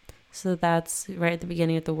Mercury. So that's right at the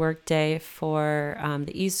beginning of the workday for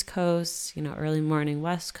the East Coast, early morning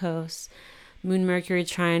West Coast. Moon Mercury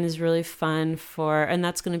trine is really fun and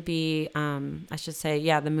that's going to be,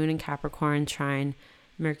 the moon in Capricorn trine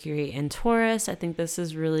Mercury in Taurus. I think this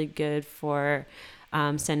is really good for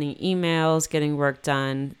sending emails, getting work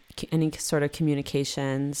done, any sort of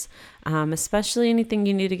communications, especially anything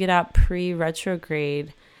you need to get out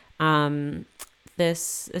pre-retrograde.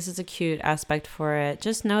 This is a cute aspect for it.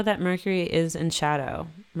 Just know that Mercury is in shadow.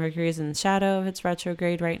 Mercury is in shadow of its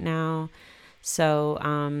retrograde right now. So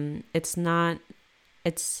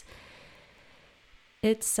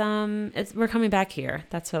we're coming back here.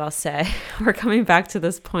 That's what I'll say. We're coming back to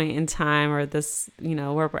this point in time, or this,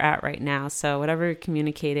 where we're at right now. So whatever you're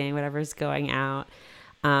communicating, whatever's going out,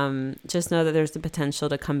 just know that there's the potential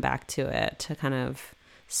to come back to it, to kind of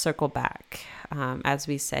circle back, as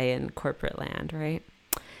we say in corporate land, right?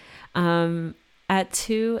 At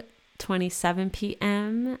 2:27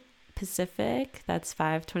 p.m. Pacific, that's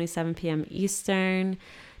 5:27 p.m. Eastern,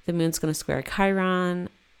 the moon's going to square Chiron.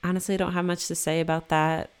 Honestly, I don't have much to say about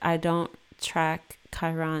that. I don't track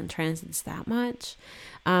Chiron transits that much.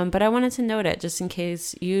 But I wanted to note it just in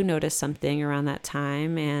case you notice something around that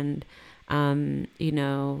time and,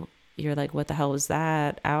 you're like, what the hell was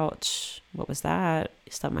that? Ouch. What was that?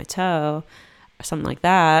 You stubbed my toe or something like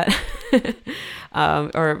that.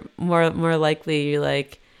 Or more likely you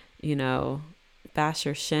like, bash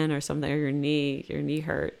your shin or something, or your knee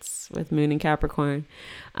hurts with moon in Capricorn.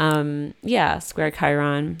 Square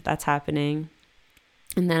Chiron, that's happening.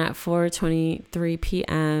 And then at 4:23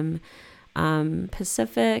 p.m.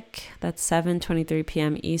 Pacific, that's 7:23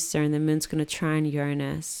 p.m. Eastern, the moon's going to trine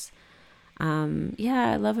Uranus.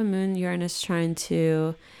 I love a moon Uranus trine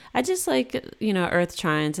too. I just like, Earth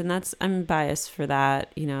trines, and I'm biased for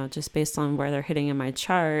that, just based on where they're hitting in my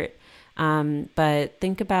chart. But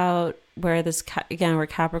think about where where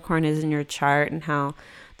Capricorn is in your chart and how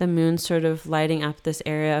the moon's sort of lighting up this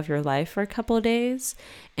area of your life for a couple of days.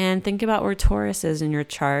 And think about where Taurus is in your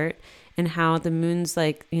chart and how the moon's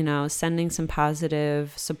like, sending some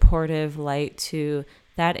positive, supportive light to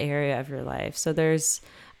that area of your life. So there's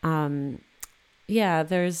a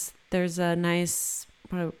nice,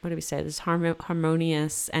 what do we say? This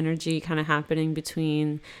harmonious energy kind of happening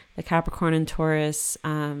between the Capricorn and Taurus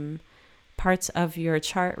parts of your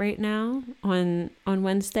chart right now on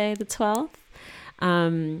Wednesday the 12th.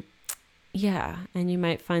 And you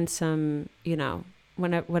might find some,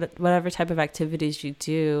 whatever type of activities you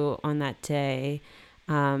do on that day,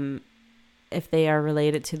 if they are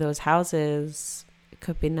related to those houses, it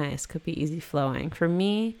could be nice, could be easy flowing. For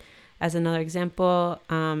me, as another example,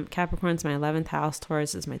 Capricorn's my 11th house,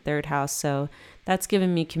 Taurus is my 3rd house. So that's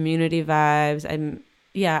giving me community vibes. I'm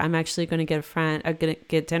actually going to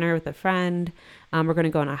get dinner with a friend. We're going to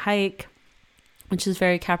go on a hike, which is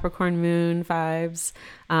very Capricorn moon vibes.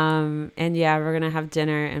 We're going to have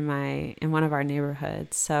dinner in one of our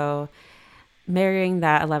neighborhoods. So marrying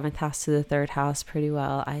that 11th house to the 3rd house pretty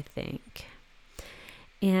well, I think.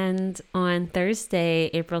 And on Thursday,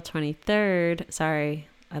 April 23rd, sorry,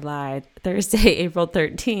 I lied. Thursday, April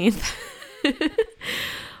 13th,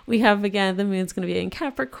 we have, again, the moon's going to be in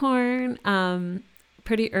Capricorn.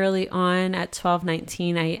 Pretty early on at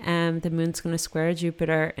 12:19 a.m., the moon's going to square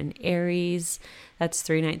Jupiter in Aries. That's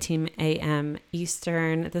 3:19 a.m.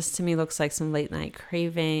 Eastern. This to me looks like some late night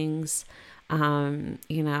cravings,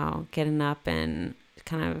 getting up and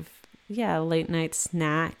kind of, late night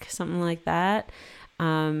snack, something like that.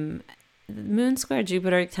 Moon square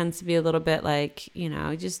Jupiter tends to be a little bit like,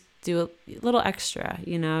 just do a little extra,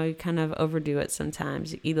 you kind of overdo it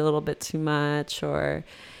sometimes. You eat a little bit too much, or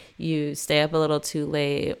you stay up a little too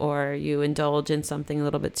late, or you indulge in something a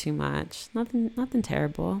little bit too much. Nothing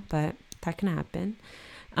terrible, but that can happen.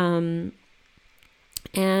 And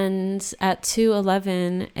at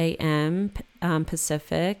 2:11 a.m.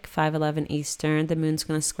 Pacific, 5:11 Eastern, the moon's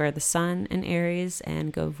going to square the sun in Aries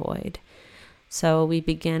and go void. So we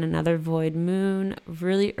begin another void moon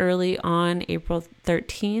really early on April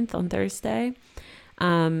 13th on Thursday.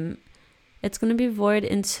 It's going to be void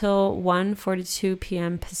until 1:42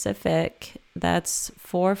 p.m. Pacific. That's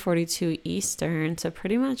 4:42 Eastern. So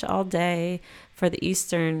pretty much all day for the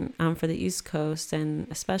Eastern, for the East Coast, and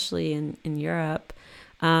especially in Europe.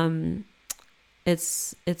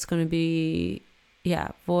 It's going to be,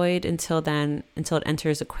 void until then, until it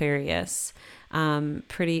enters Aquarius.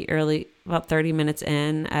 Pretty early, about 30 minutes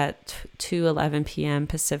in at 2:11 p.m.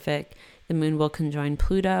 Pacific, the moon will conjoin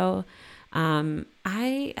Pluto.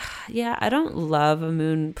 I don't love a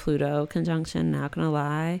moon Pluto conjunction, not gonna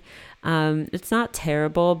lie. It's not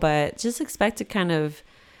terrible, but just expect to kind of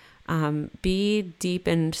be deep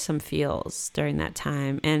in some feels during that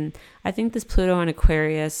time. And I think this Pluto in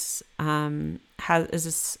Aquarius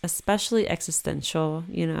is especially existential,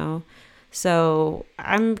 So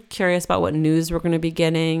I'm curious about what news we're going to be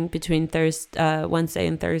getting between Wednesday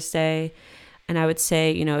and Thursday. And I would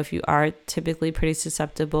say, if you are typically pretty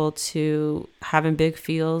susceptible to having big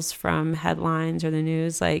feels from headlines or the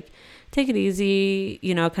news, like take it easy,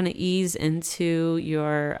 kind of ease into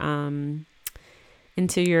your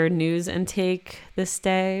news intake this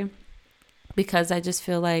day, because I just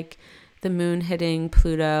feel like the moon hitting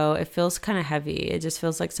Pluto, it feels kind of heavy. It just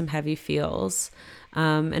feels like some heavy feels.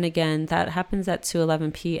 And again, that happens at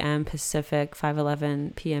 2:11 p.m. Pacific,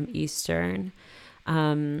 5:11 p.m. Eastern.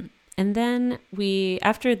 And then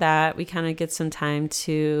after that, we kind of get some time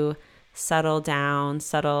to settle down,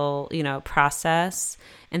 process.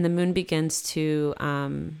 And the moon begins to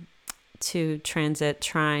transit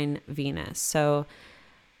trine Venus. So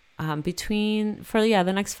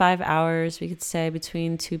the next 5 hours, we could say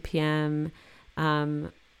between 2 p.m.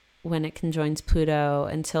 when it conjoins Pluto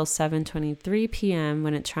until 7:23 p.m.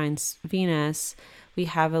 when it trines Venus, we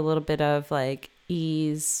have a little bit of like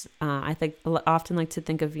ease. I think often like to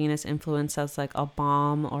think of Venus influence as like a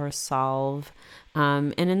balm or a salve.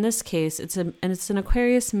 And in this case, it's an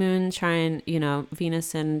Aquarius moon trine,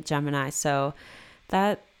 Venus and Gemini. So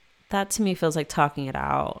that to me feels like talking it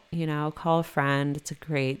out, call a friend. That's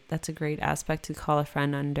a great aspect to call a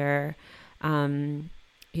friend under, call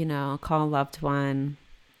a loved one,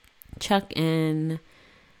 check in,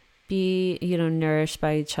 be, nourished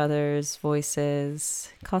by each other's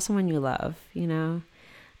voices, call someone you love,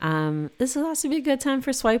 this will also be a good time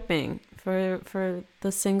for swiping for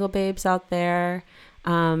the single babes out there.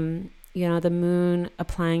 The moon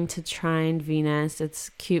applying to trine Venus. It's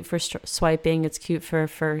cute for swiping. It's cute for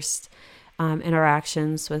first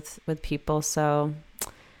interactions with people. So,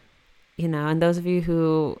 and those of you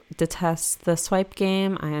who detest the swipe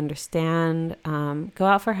game, I understand. Go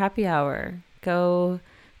out for happy hour. Go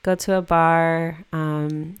to a bar.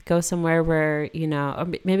 Go somewhere where, or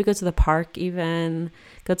maybe go to the park even.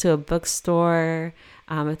 Go to a bookstore.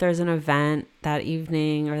 If there's an event that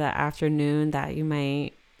evening or that afternoon that you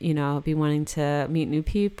might be wanting to meet new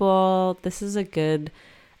people, this is a good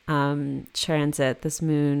transit, this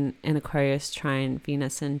moon in Aquarius trine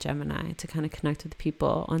Venus and Gemini, to kind of connect with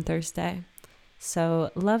people on Thursday.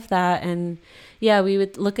 So love that. And yeah, we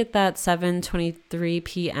would look at that 7:23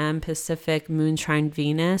 p.m. Pacific moon trine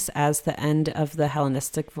Venus as the end of the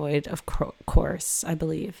Hellenistic void, of course, I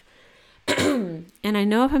believe. And I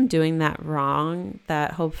know if I'm doing that wrong,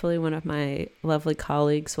 that hopefully one of my lovely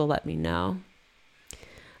colleagues will let me know.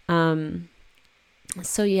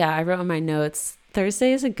 So yeah, I wrote in my notes,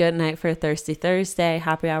 Thursday is a good night for a thirsty Thursday,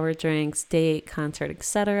 happy hour drinks, date, concert,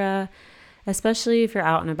 etc., especially if you're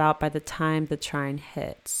out and about by the time the trine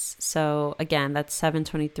hits. So again, that's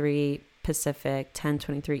 7:23 Pacific,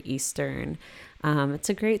 10:23 Eastern. It's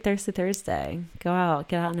a great thirsty Thursday. Go out,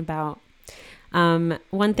 get out and about.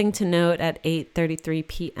 One thing to note, at 8:33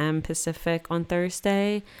 p.m. Pacific on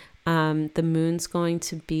Thursday, the moon's going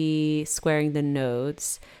to be squaring the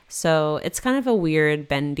nodes. So it's kind of a weird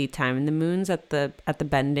bendy time, and the moon's at the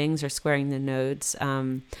bendings or squaring the nodes.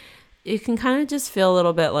 You can kind of just feel a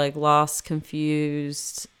little bit like lost,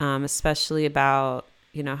 confused, especially about,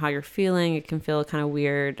 how you're feeling. It can feel kind of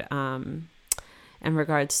weird, in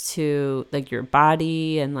regards to like your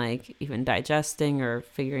body and like even digesting or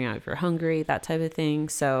figuring out if you're hungry, that type of thing.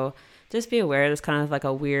 So just be aware there's kind of like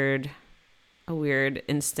a weird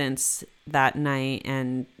instance that night,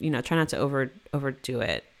 and try not to overdo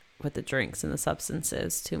it with the drinks and the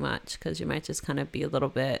substances too much, because you might just kind of be a little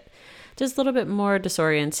bit more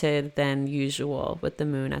disoriented than usual with the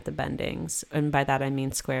moon at the bendings, and by that I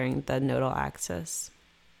mean squaring the nodal axis.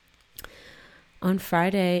 On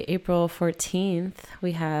Friday, April 14th,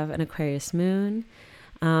 we have an Aquarius moon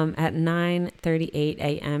at 9:38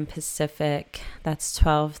 a.m. Pacific. That's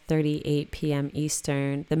 12:38 p.m.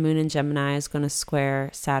 Eastern. The moon in Gemini is going to square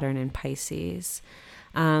Saturn in Pisces.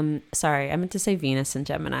 Sorry, I meant to say Venus in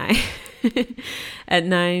Gemini. At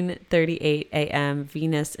 9:38 a.m.,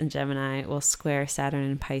 Venus in Gemini will square Saturn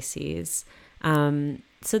in Pisces.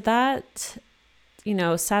 So that,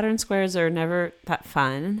 Saturn squares are never that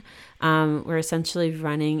fun. We're essentially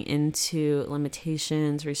running into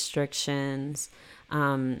limitations, restrictions,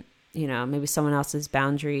 maybe someone else's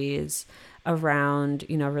boundaries around,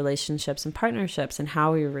 relationships and partnerships and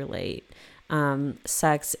how we relate,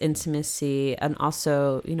 sex, intimacy, and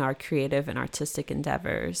also, our creative and artistic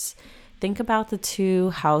endeavors. Think about the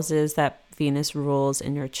two houses that Venus rules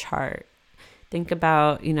in your chart. Think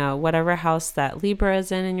about, whatever house that Libra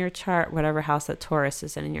is in your chart, whatever house that Taurus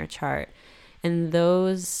is in your chart. And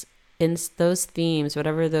those themes,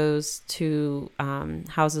 whatever those two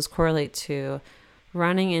houses correlate to,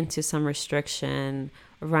 running into some restriction,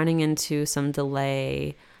 running into some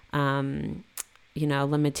delay,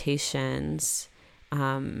 limitations,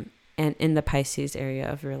 and in the Pisces area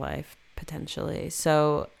of your life, potentially.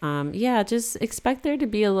 So, just expect there to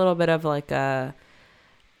be a little bit of like a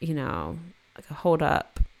hold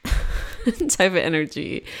up type of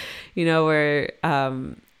energy, where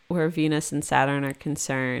Venus and Saturn are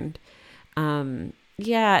concerned.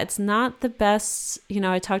 It's not the best,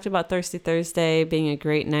 I talked about Thirsty Thursday being a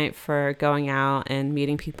great night for going out and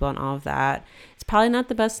meeting people and all of that. It's probably not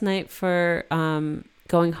the best night for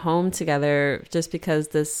going home together, just because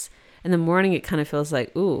this in the morning it kind of feels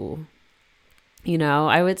like, ooh,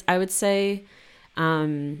 I would say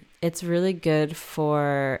it's really good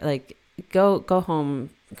for like go home.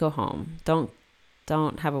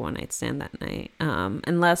 Don't have a one night stand that night,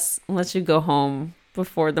 unless you go home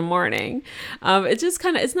before the morning. It just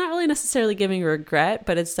kind of, it's not really necessarily giving regret,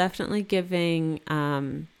 but it's definitely giving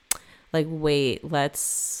like, wait,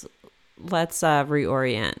 let's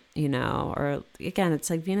reorient, or again, it's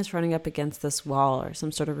like Venus running up against this wall or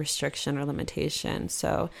some sort of restriction or limitation.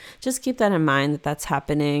 So just keep that in mind, that that's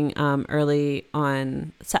happening early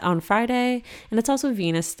on Friday. And it's also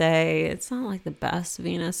Venus Day. It's not like the best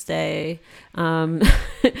Venus Day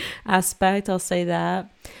aspect, I'll say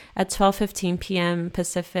that. At 12:15 p.m.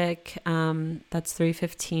 Pacific, that's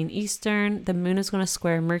 3:15 Eastern, the moon is going to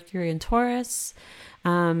square Mercury in Taurus.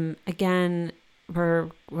 Again, we're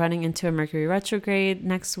running into a Mercury retrograde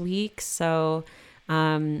next week. So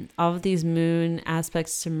all of these moon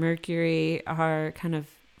aspects to Mercury are kind of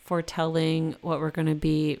foretelling what we're going to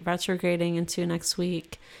be retrograding into next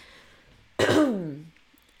week.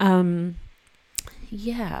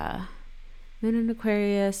 Yeah. Moon in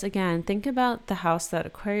Aquarius. Again, think about the house that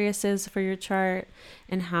Aquarius is for your chart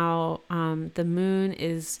and how the moon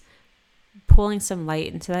is pulling some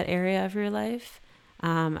light into that area of your life.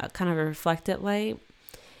 Kind of a reflected light.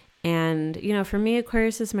 And, for me,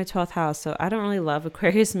 Aquarius is my 12th house. So I don't really love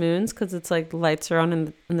Aquarius moons because it's like the lights are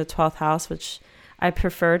on in the 12th house, which I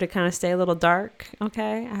prefer to kind of stay a little dark.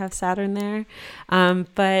 Okay. I have Saturn there.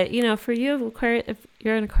 But, for you, Aquarius, if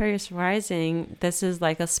you're an Aquarius rising, this is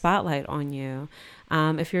like a spotlight on you.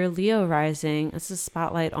 If you're a Leo rising, it's a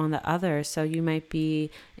spotlight on the other. So you might be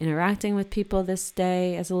interacting with people this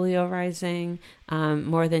day as a Leo rising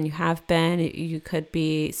more than you have been. You could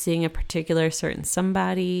be seeing a particular certain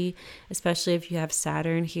somebody, especially if you have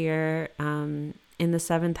Saturn here in the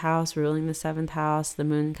 7th house, ruling the 7th house, the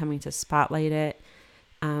moon coming to spotlight it.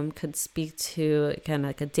 Could speak to, again,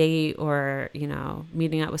 like a date or,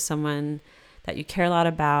 meeting up with someone that you care a lot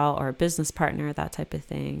about, or a business partner, that type of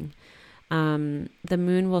thing. The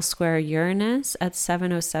moon will square Uranus at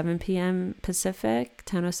 7:07 p.m. Pacific,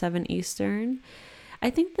 10:07 Eastern. I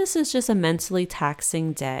think this is just a mentally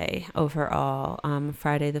taxing day overall,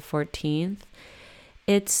 Friday the 14th.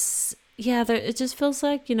 It just feels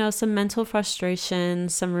like, some mental frustration,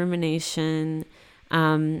 some rumination,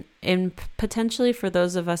 and potentially for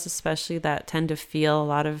those of us, especially that tend to feel a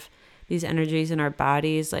lot of these energies in our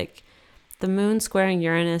bodies, like the moon squaring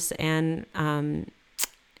Uranus and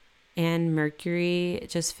Mercury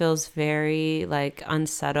just feels very like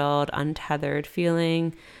unsettled, untethered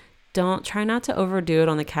feeling. Try not to overdo it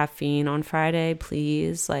on the caffeine on Friday,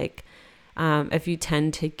 please. Like, if you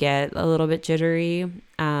tend to get a little bit jittery,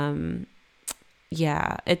 it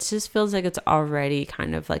just feels like it's already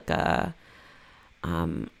kind of like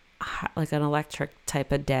like an electric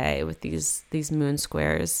type of day with these moon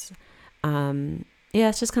squares.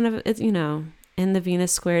 It's just kind of, in the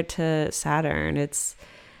Venus square to Saturn, it's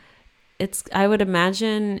I would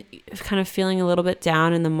imagine kind of feeling a little bit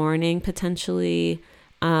down in the morning potentially,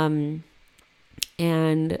 and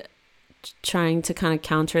trying to kind of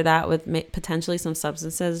counter that with potentially some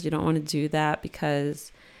substances. You don't want to do that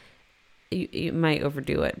because you might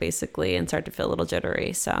overdo it basically and start to feel a little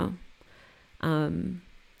jittery. So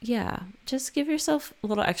just give yourself a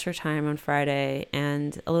little extra time on Friday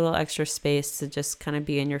and a little extra space to just kind of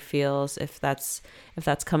be in your feels if that's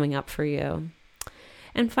coming up for you.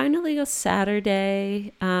 And finally, on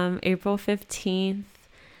Saturday, April 15th,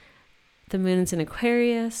 the moon's in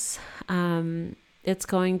Aquarius. It's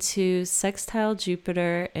going to sextile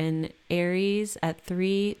Jupiter in Aries at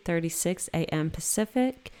 3:36 a.m.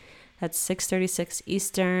 Pacific. That's 6:36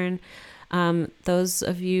 Eastern. Those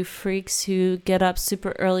of you freaks who get up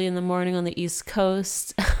super early in the morning on the East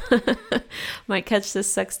Coast might catch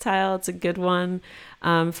this sextile. It's a good one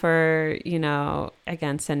for,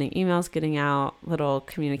 again, sending emails, getting out little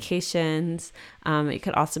communications. It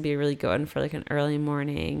could also be a really good one for like an early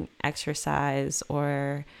morning exercise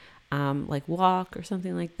or like walk or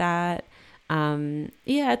something like that.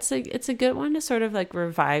 It's a good one to sort of like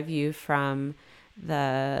revive you from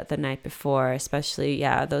the night before, especially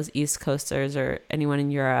those East Coasters or anyone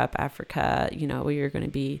in Europe, Africa, where you're going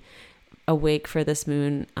to be awake for this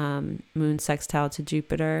moon sextile to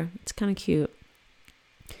Jupiter. It's kind of cute.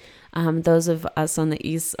 Those of us on the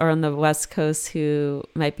East or on the West Coast who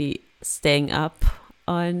might be staying up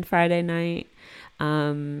on Friday night,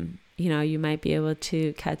 you might be able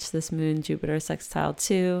to catch this moon Jupiter sextile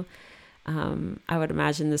too. I would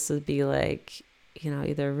imagine this would be like,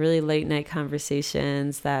 either really late night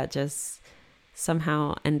conversations that just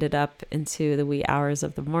somehow ended up into the wee hours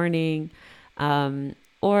of the morning,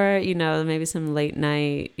 or, maybe some late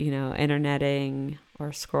night, interneting or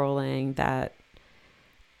scrolling that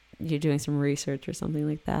you're doing some research or something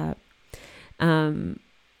like that.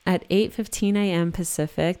 I At 8:15 a.m.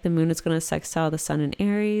 Pacific, the moon is going to sextile the sun in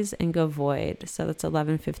Aries and go void. So that's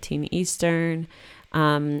 11:15 Eastern.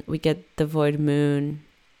 We get the void moon,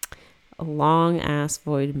 a long ass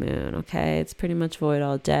void moon. Okay, it's pretty much void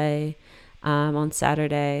all day on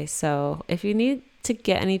Saturday. So if you need to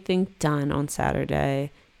get anything done on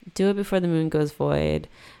Saturday, do it before the moon goes void.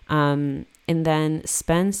 And then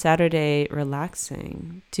spend Saturday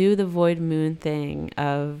relaxing. Do the void moon thing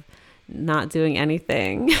of not doing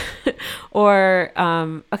anything. Or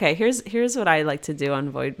okay, here's what I like to do on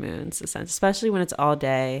void moons, especially when it's all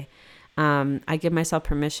day. I give myself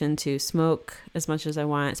permission to smoke as much as I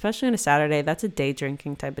want, especially on a Saturday. That's a day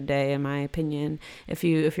drinking type of day, in my opinion, if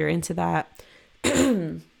you're into that.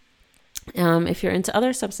 If you're into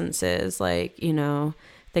other substances, like,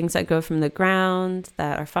 things that go from the ground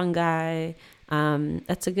that are fungi,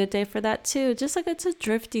 that's a good day for that too. Just like it's a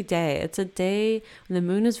drifty day. It's a day when the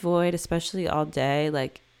moon is void, especially all day.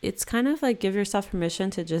 Like, it's kind of like give yourself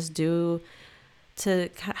permission to just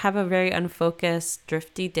have a very unfocused,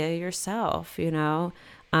 drifty day yourself,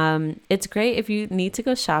 It's great if you need to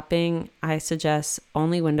go shopping. I suggest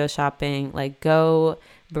only window shopping, like go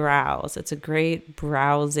browse. It's a great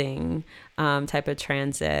browsing type of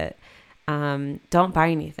transit. Don't buy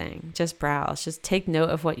anything, just browse, just take note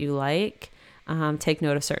of what you like, take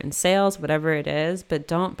note of certain sales, whatever it is, but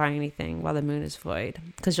don't buy anything while the moon is void,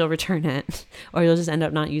 because you'll return it or you'll just end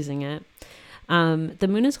up not using it. The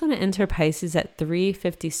moon is going to enter Pisces at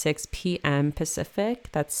 3:56 p.m. Pacific.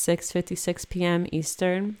 That's 6:56 p.m.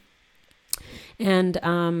 Eastern. And,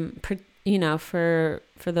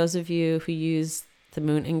 for those of you who use the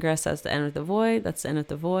moon ingress as the end of the void, that's the end of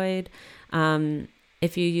the void.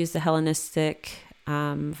 If you use the Hellenistic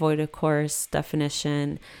void of course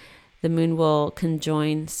definition, the moon will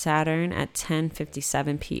conjoin Saturn at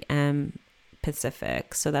 10:57 p.m.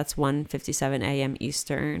 Pacific. So that's 1:57 a.m.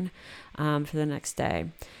 Eastern for the next day.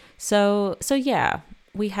 So yeah,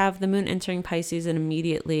 we have the moon entering Pisces and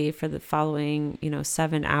immediately for the following,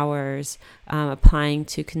 7 hours applying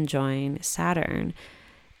to conjoin Saturn.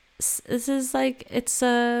 This is like,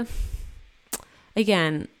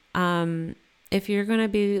 again, if you're going to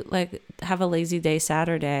be like, have a lazy day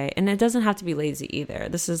Saturday, and it doesn't have to be lazy either.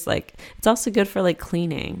 This is like, it's also good for like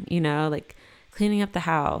cleaning, like cleaning up the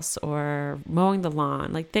house or mowing the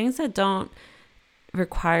lawn, like things that don't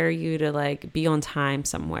require you to like be on time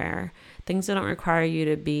somewhere, things that don't require you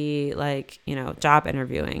to be like, job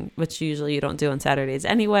interviewing, which usually you don't do on Saturdays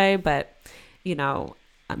anyway, but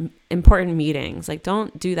important meetings, like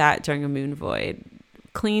don't do that during a moon void.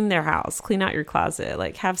 Clean their house, clean out your closet,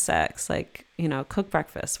 like have sex, like, cook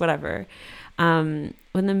breakfast, whatever. When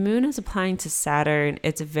the moon is applying to Saturn,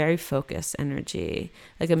 it's a very focused energy.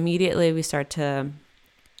 Like immediately we start to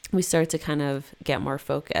kind of get more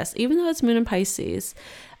focused, even though it's moon in Pisces.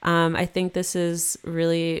 I think this is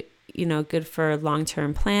really, good for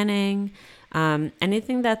long-term planning.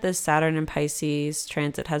 Anything that this Saturn and Pisces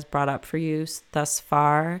transit has brought up for you thus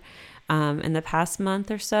far, in the past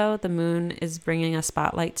month or so, the moon is bringing a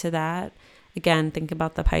spotlight to that. Again, think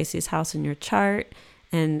about the Pisces house in your chart,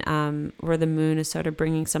 and where the moon is sort of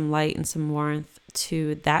bringing some light and some warmth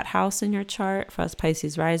to that house in your chart. For us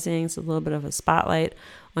Pisces rising, it's a little bit of a spotlight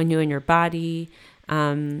on you and your body.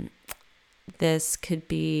 This could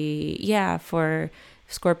be, for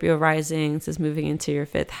Scorpio risings is moving into your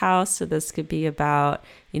 5th house. So this could be about,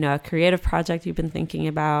 a creative project you've been thinking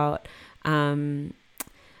about.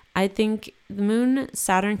 I think the moon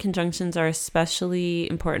Saturn conjunctions are especially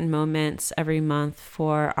important moments every month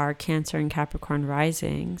for our Cancer and Capricorn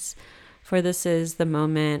risings. For this is the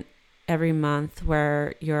moment every month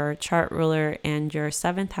where your chart ruler and your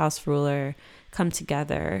 7th house ruler come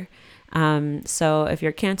together. So if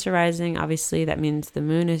you're Cancer rising, obviously that means the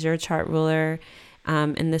moon is your chart ruler.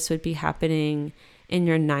 And this would be happening in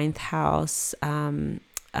your 9th house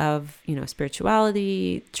of,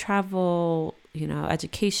 spirituality, travel,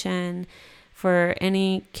 education. For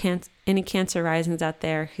any Cancer risings out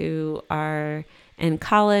there who are in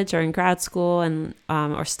college or in grad school and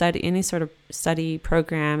or study any sort of study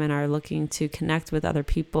program and are looking to connect with other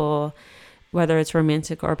people, whether it's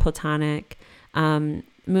romantic or platonic,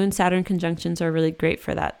 Moon Saturn conjunctions are really great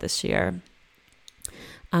for that this year.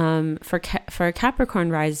 For Capricorn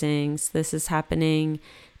risings, this is happening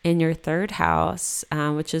in your 3rd house,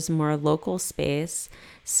 which is more local space.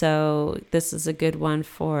 So this is a good one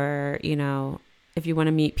for, if you want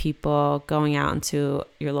to meet people, going out into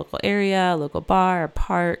your local area, local bar or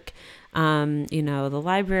park, the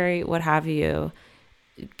library, what have you.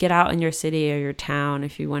 Get out in your city or your town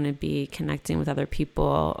if you want to be connecting with other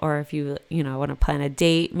people, or if you want to plan a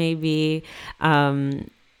date, maybe.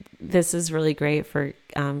 this is really great for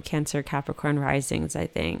Cancer, Capricorn risings, I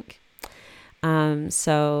think.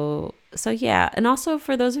 So yeah. And also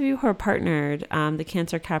for those of you who are partnered, the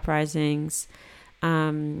Cancer Cap risings,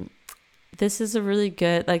 this is a really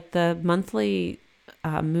good, like the monthly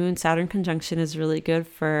Moon Saturn conjunction is really good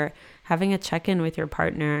for having a check-in with your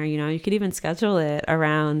partner. You know, you could even schedule it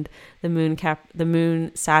around the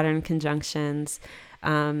Moon Saturn conjunctions.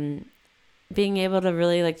 Being able to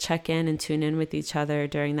really like check in and tune in with each other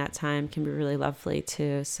during that time can be really lovely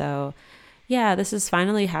too. So yeah, this is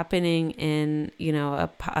finally happening in, you know,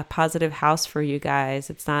 a positive house for you guys.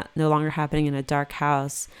 It's no longer happening in a dark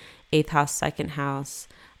house, 8th house, 2nd house.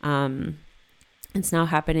 It's now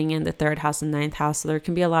happening in the 3rd house and 9th house. So there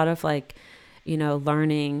can be a lot of like, you know,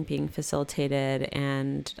 learning being facilitated.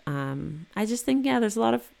 And I just think, yeah, there's a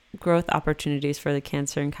lot of growth opportunities for the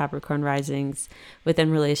Cancer and Capricorn risings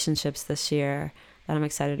within relationships this year that I'm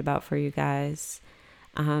excited about for you guys.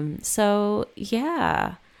 So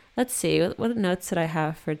yeah, let's see, what notes did I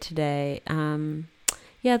have for today?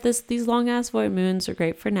 Yeah, these long ass void moons are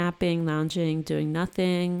great for napping, lounging, doing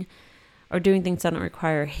nothing, or doing things that don't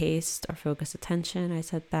require haste or focused attention. I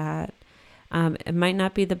said that. It might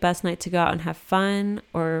not be the best night to go out and have fun,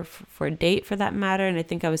 or for a date for that matter. And I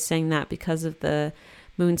think I was saying that because of the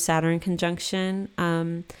Moon Saturn conjunction.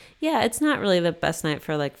 Yeah, it's not really the best night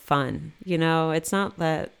for like fun. You know, it's not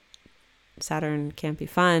that Saturn can't be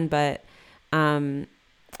fun, but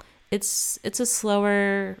it's a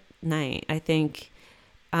slower night. I think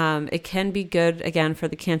it can be good again for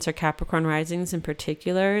the Cancer Capricorn risings in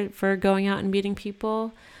particular for going out and meeting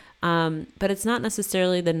people. But it's not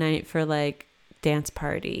necessarily the night for like dance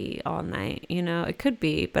party all night, you know. It could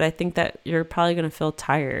be, but I think that you're probably going to feel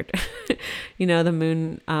tired. You know, the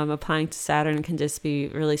moon applying to Saturn can just be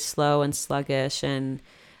really slow and sluggish, and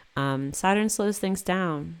Saturn slows things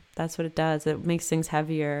down. That's what it does. It makes things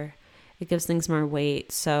heavier. It gives things more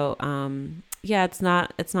weight. So yeah, it's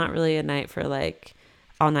not really a night for like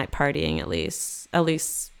all night partying. At least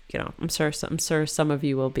you know, I'm sure some of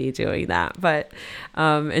you will be doing that, but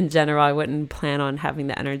in general, I wouldn't plan on having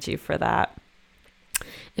the energy for that.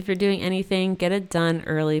 If you're doing anything, get it done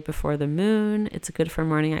early before the moon. It's good for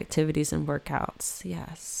morning activities and workouts.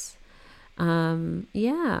 Yes.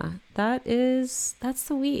 Yeah, that's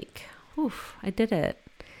the week. Oof, I did it.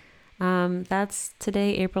 That's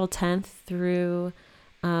today, April 10th through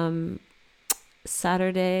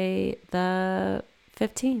Saturday the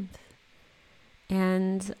 15th.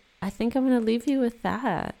 And I think I'm going to leave you with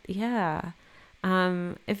that. Yeah.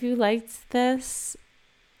 If you liked this,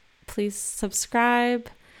 please subscribe.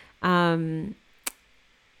 Yeah,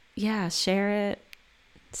 share it,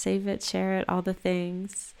 save it, share it, all the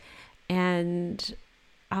things. And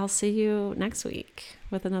I'll see you next week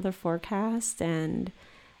with another forecast and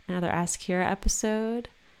another Ask Kira episode.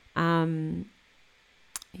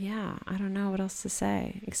 Yeah, I don't know what else to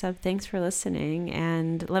say except thanks for listening,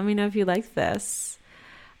 and let me know if you like this.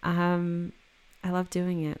 I love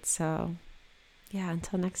doing it. So yeah,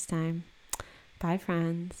 until next time. Bye,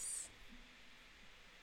 friends.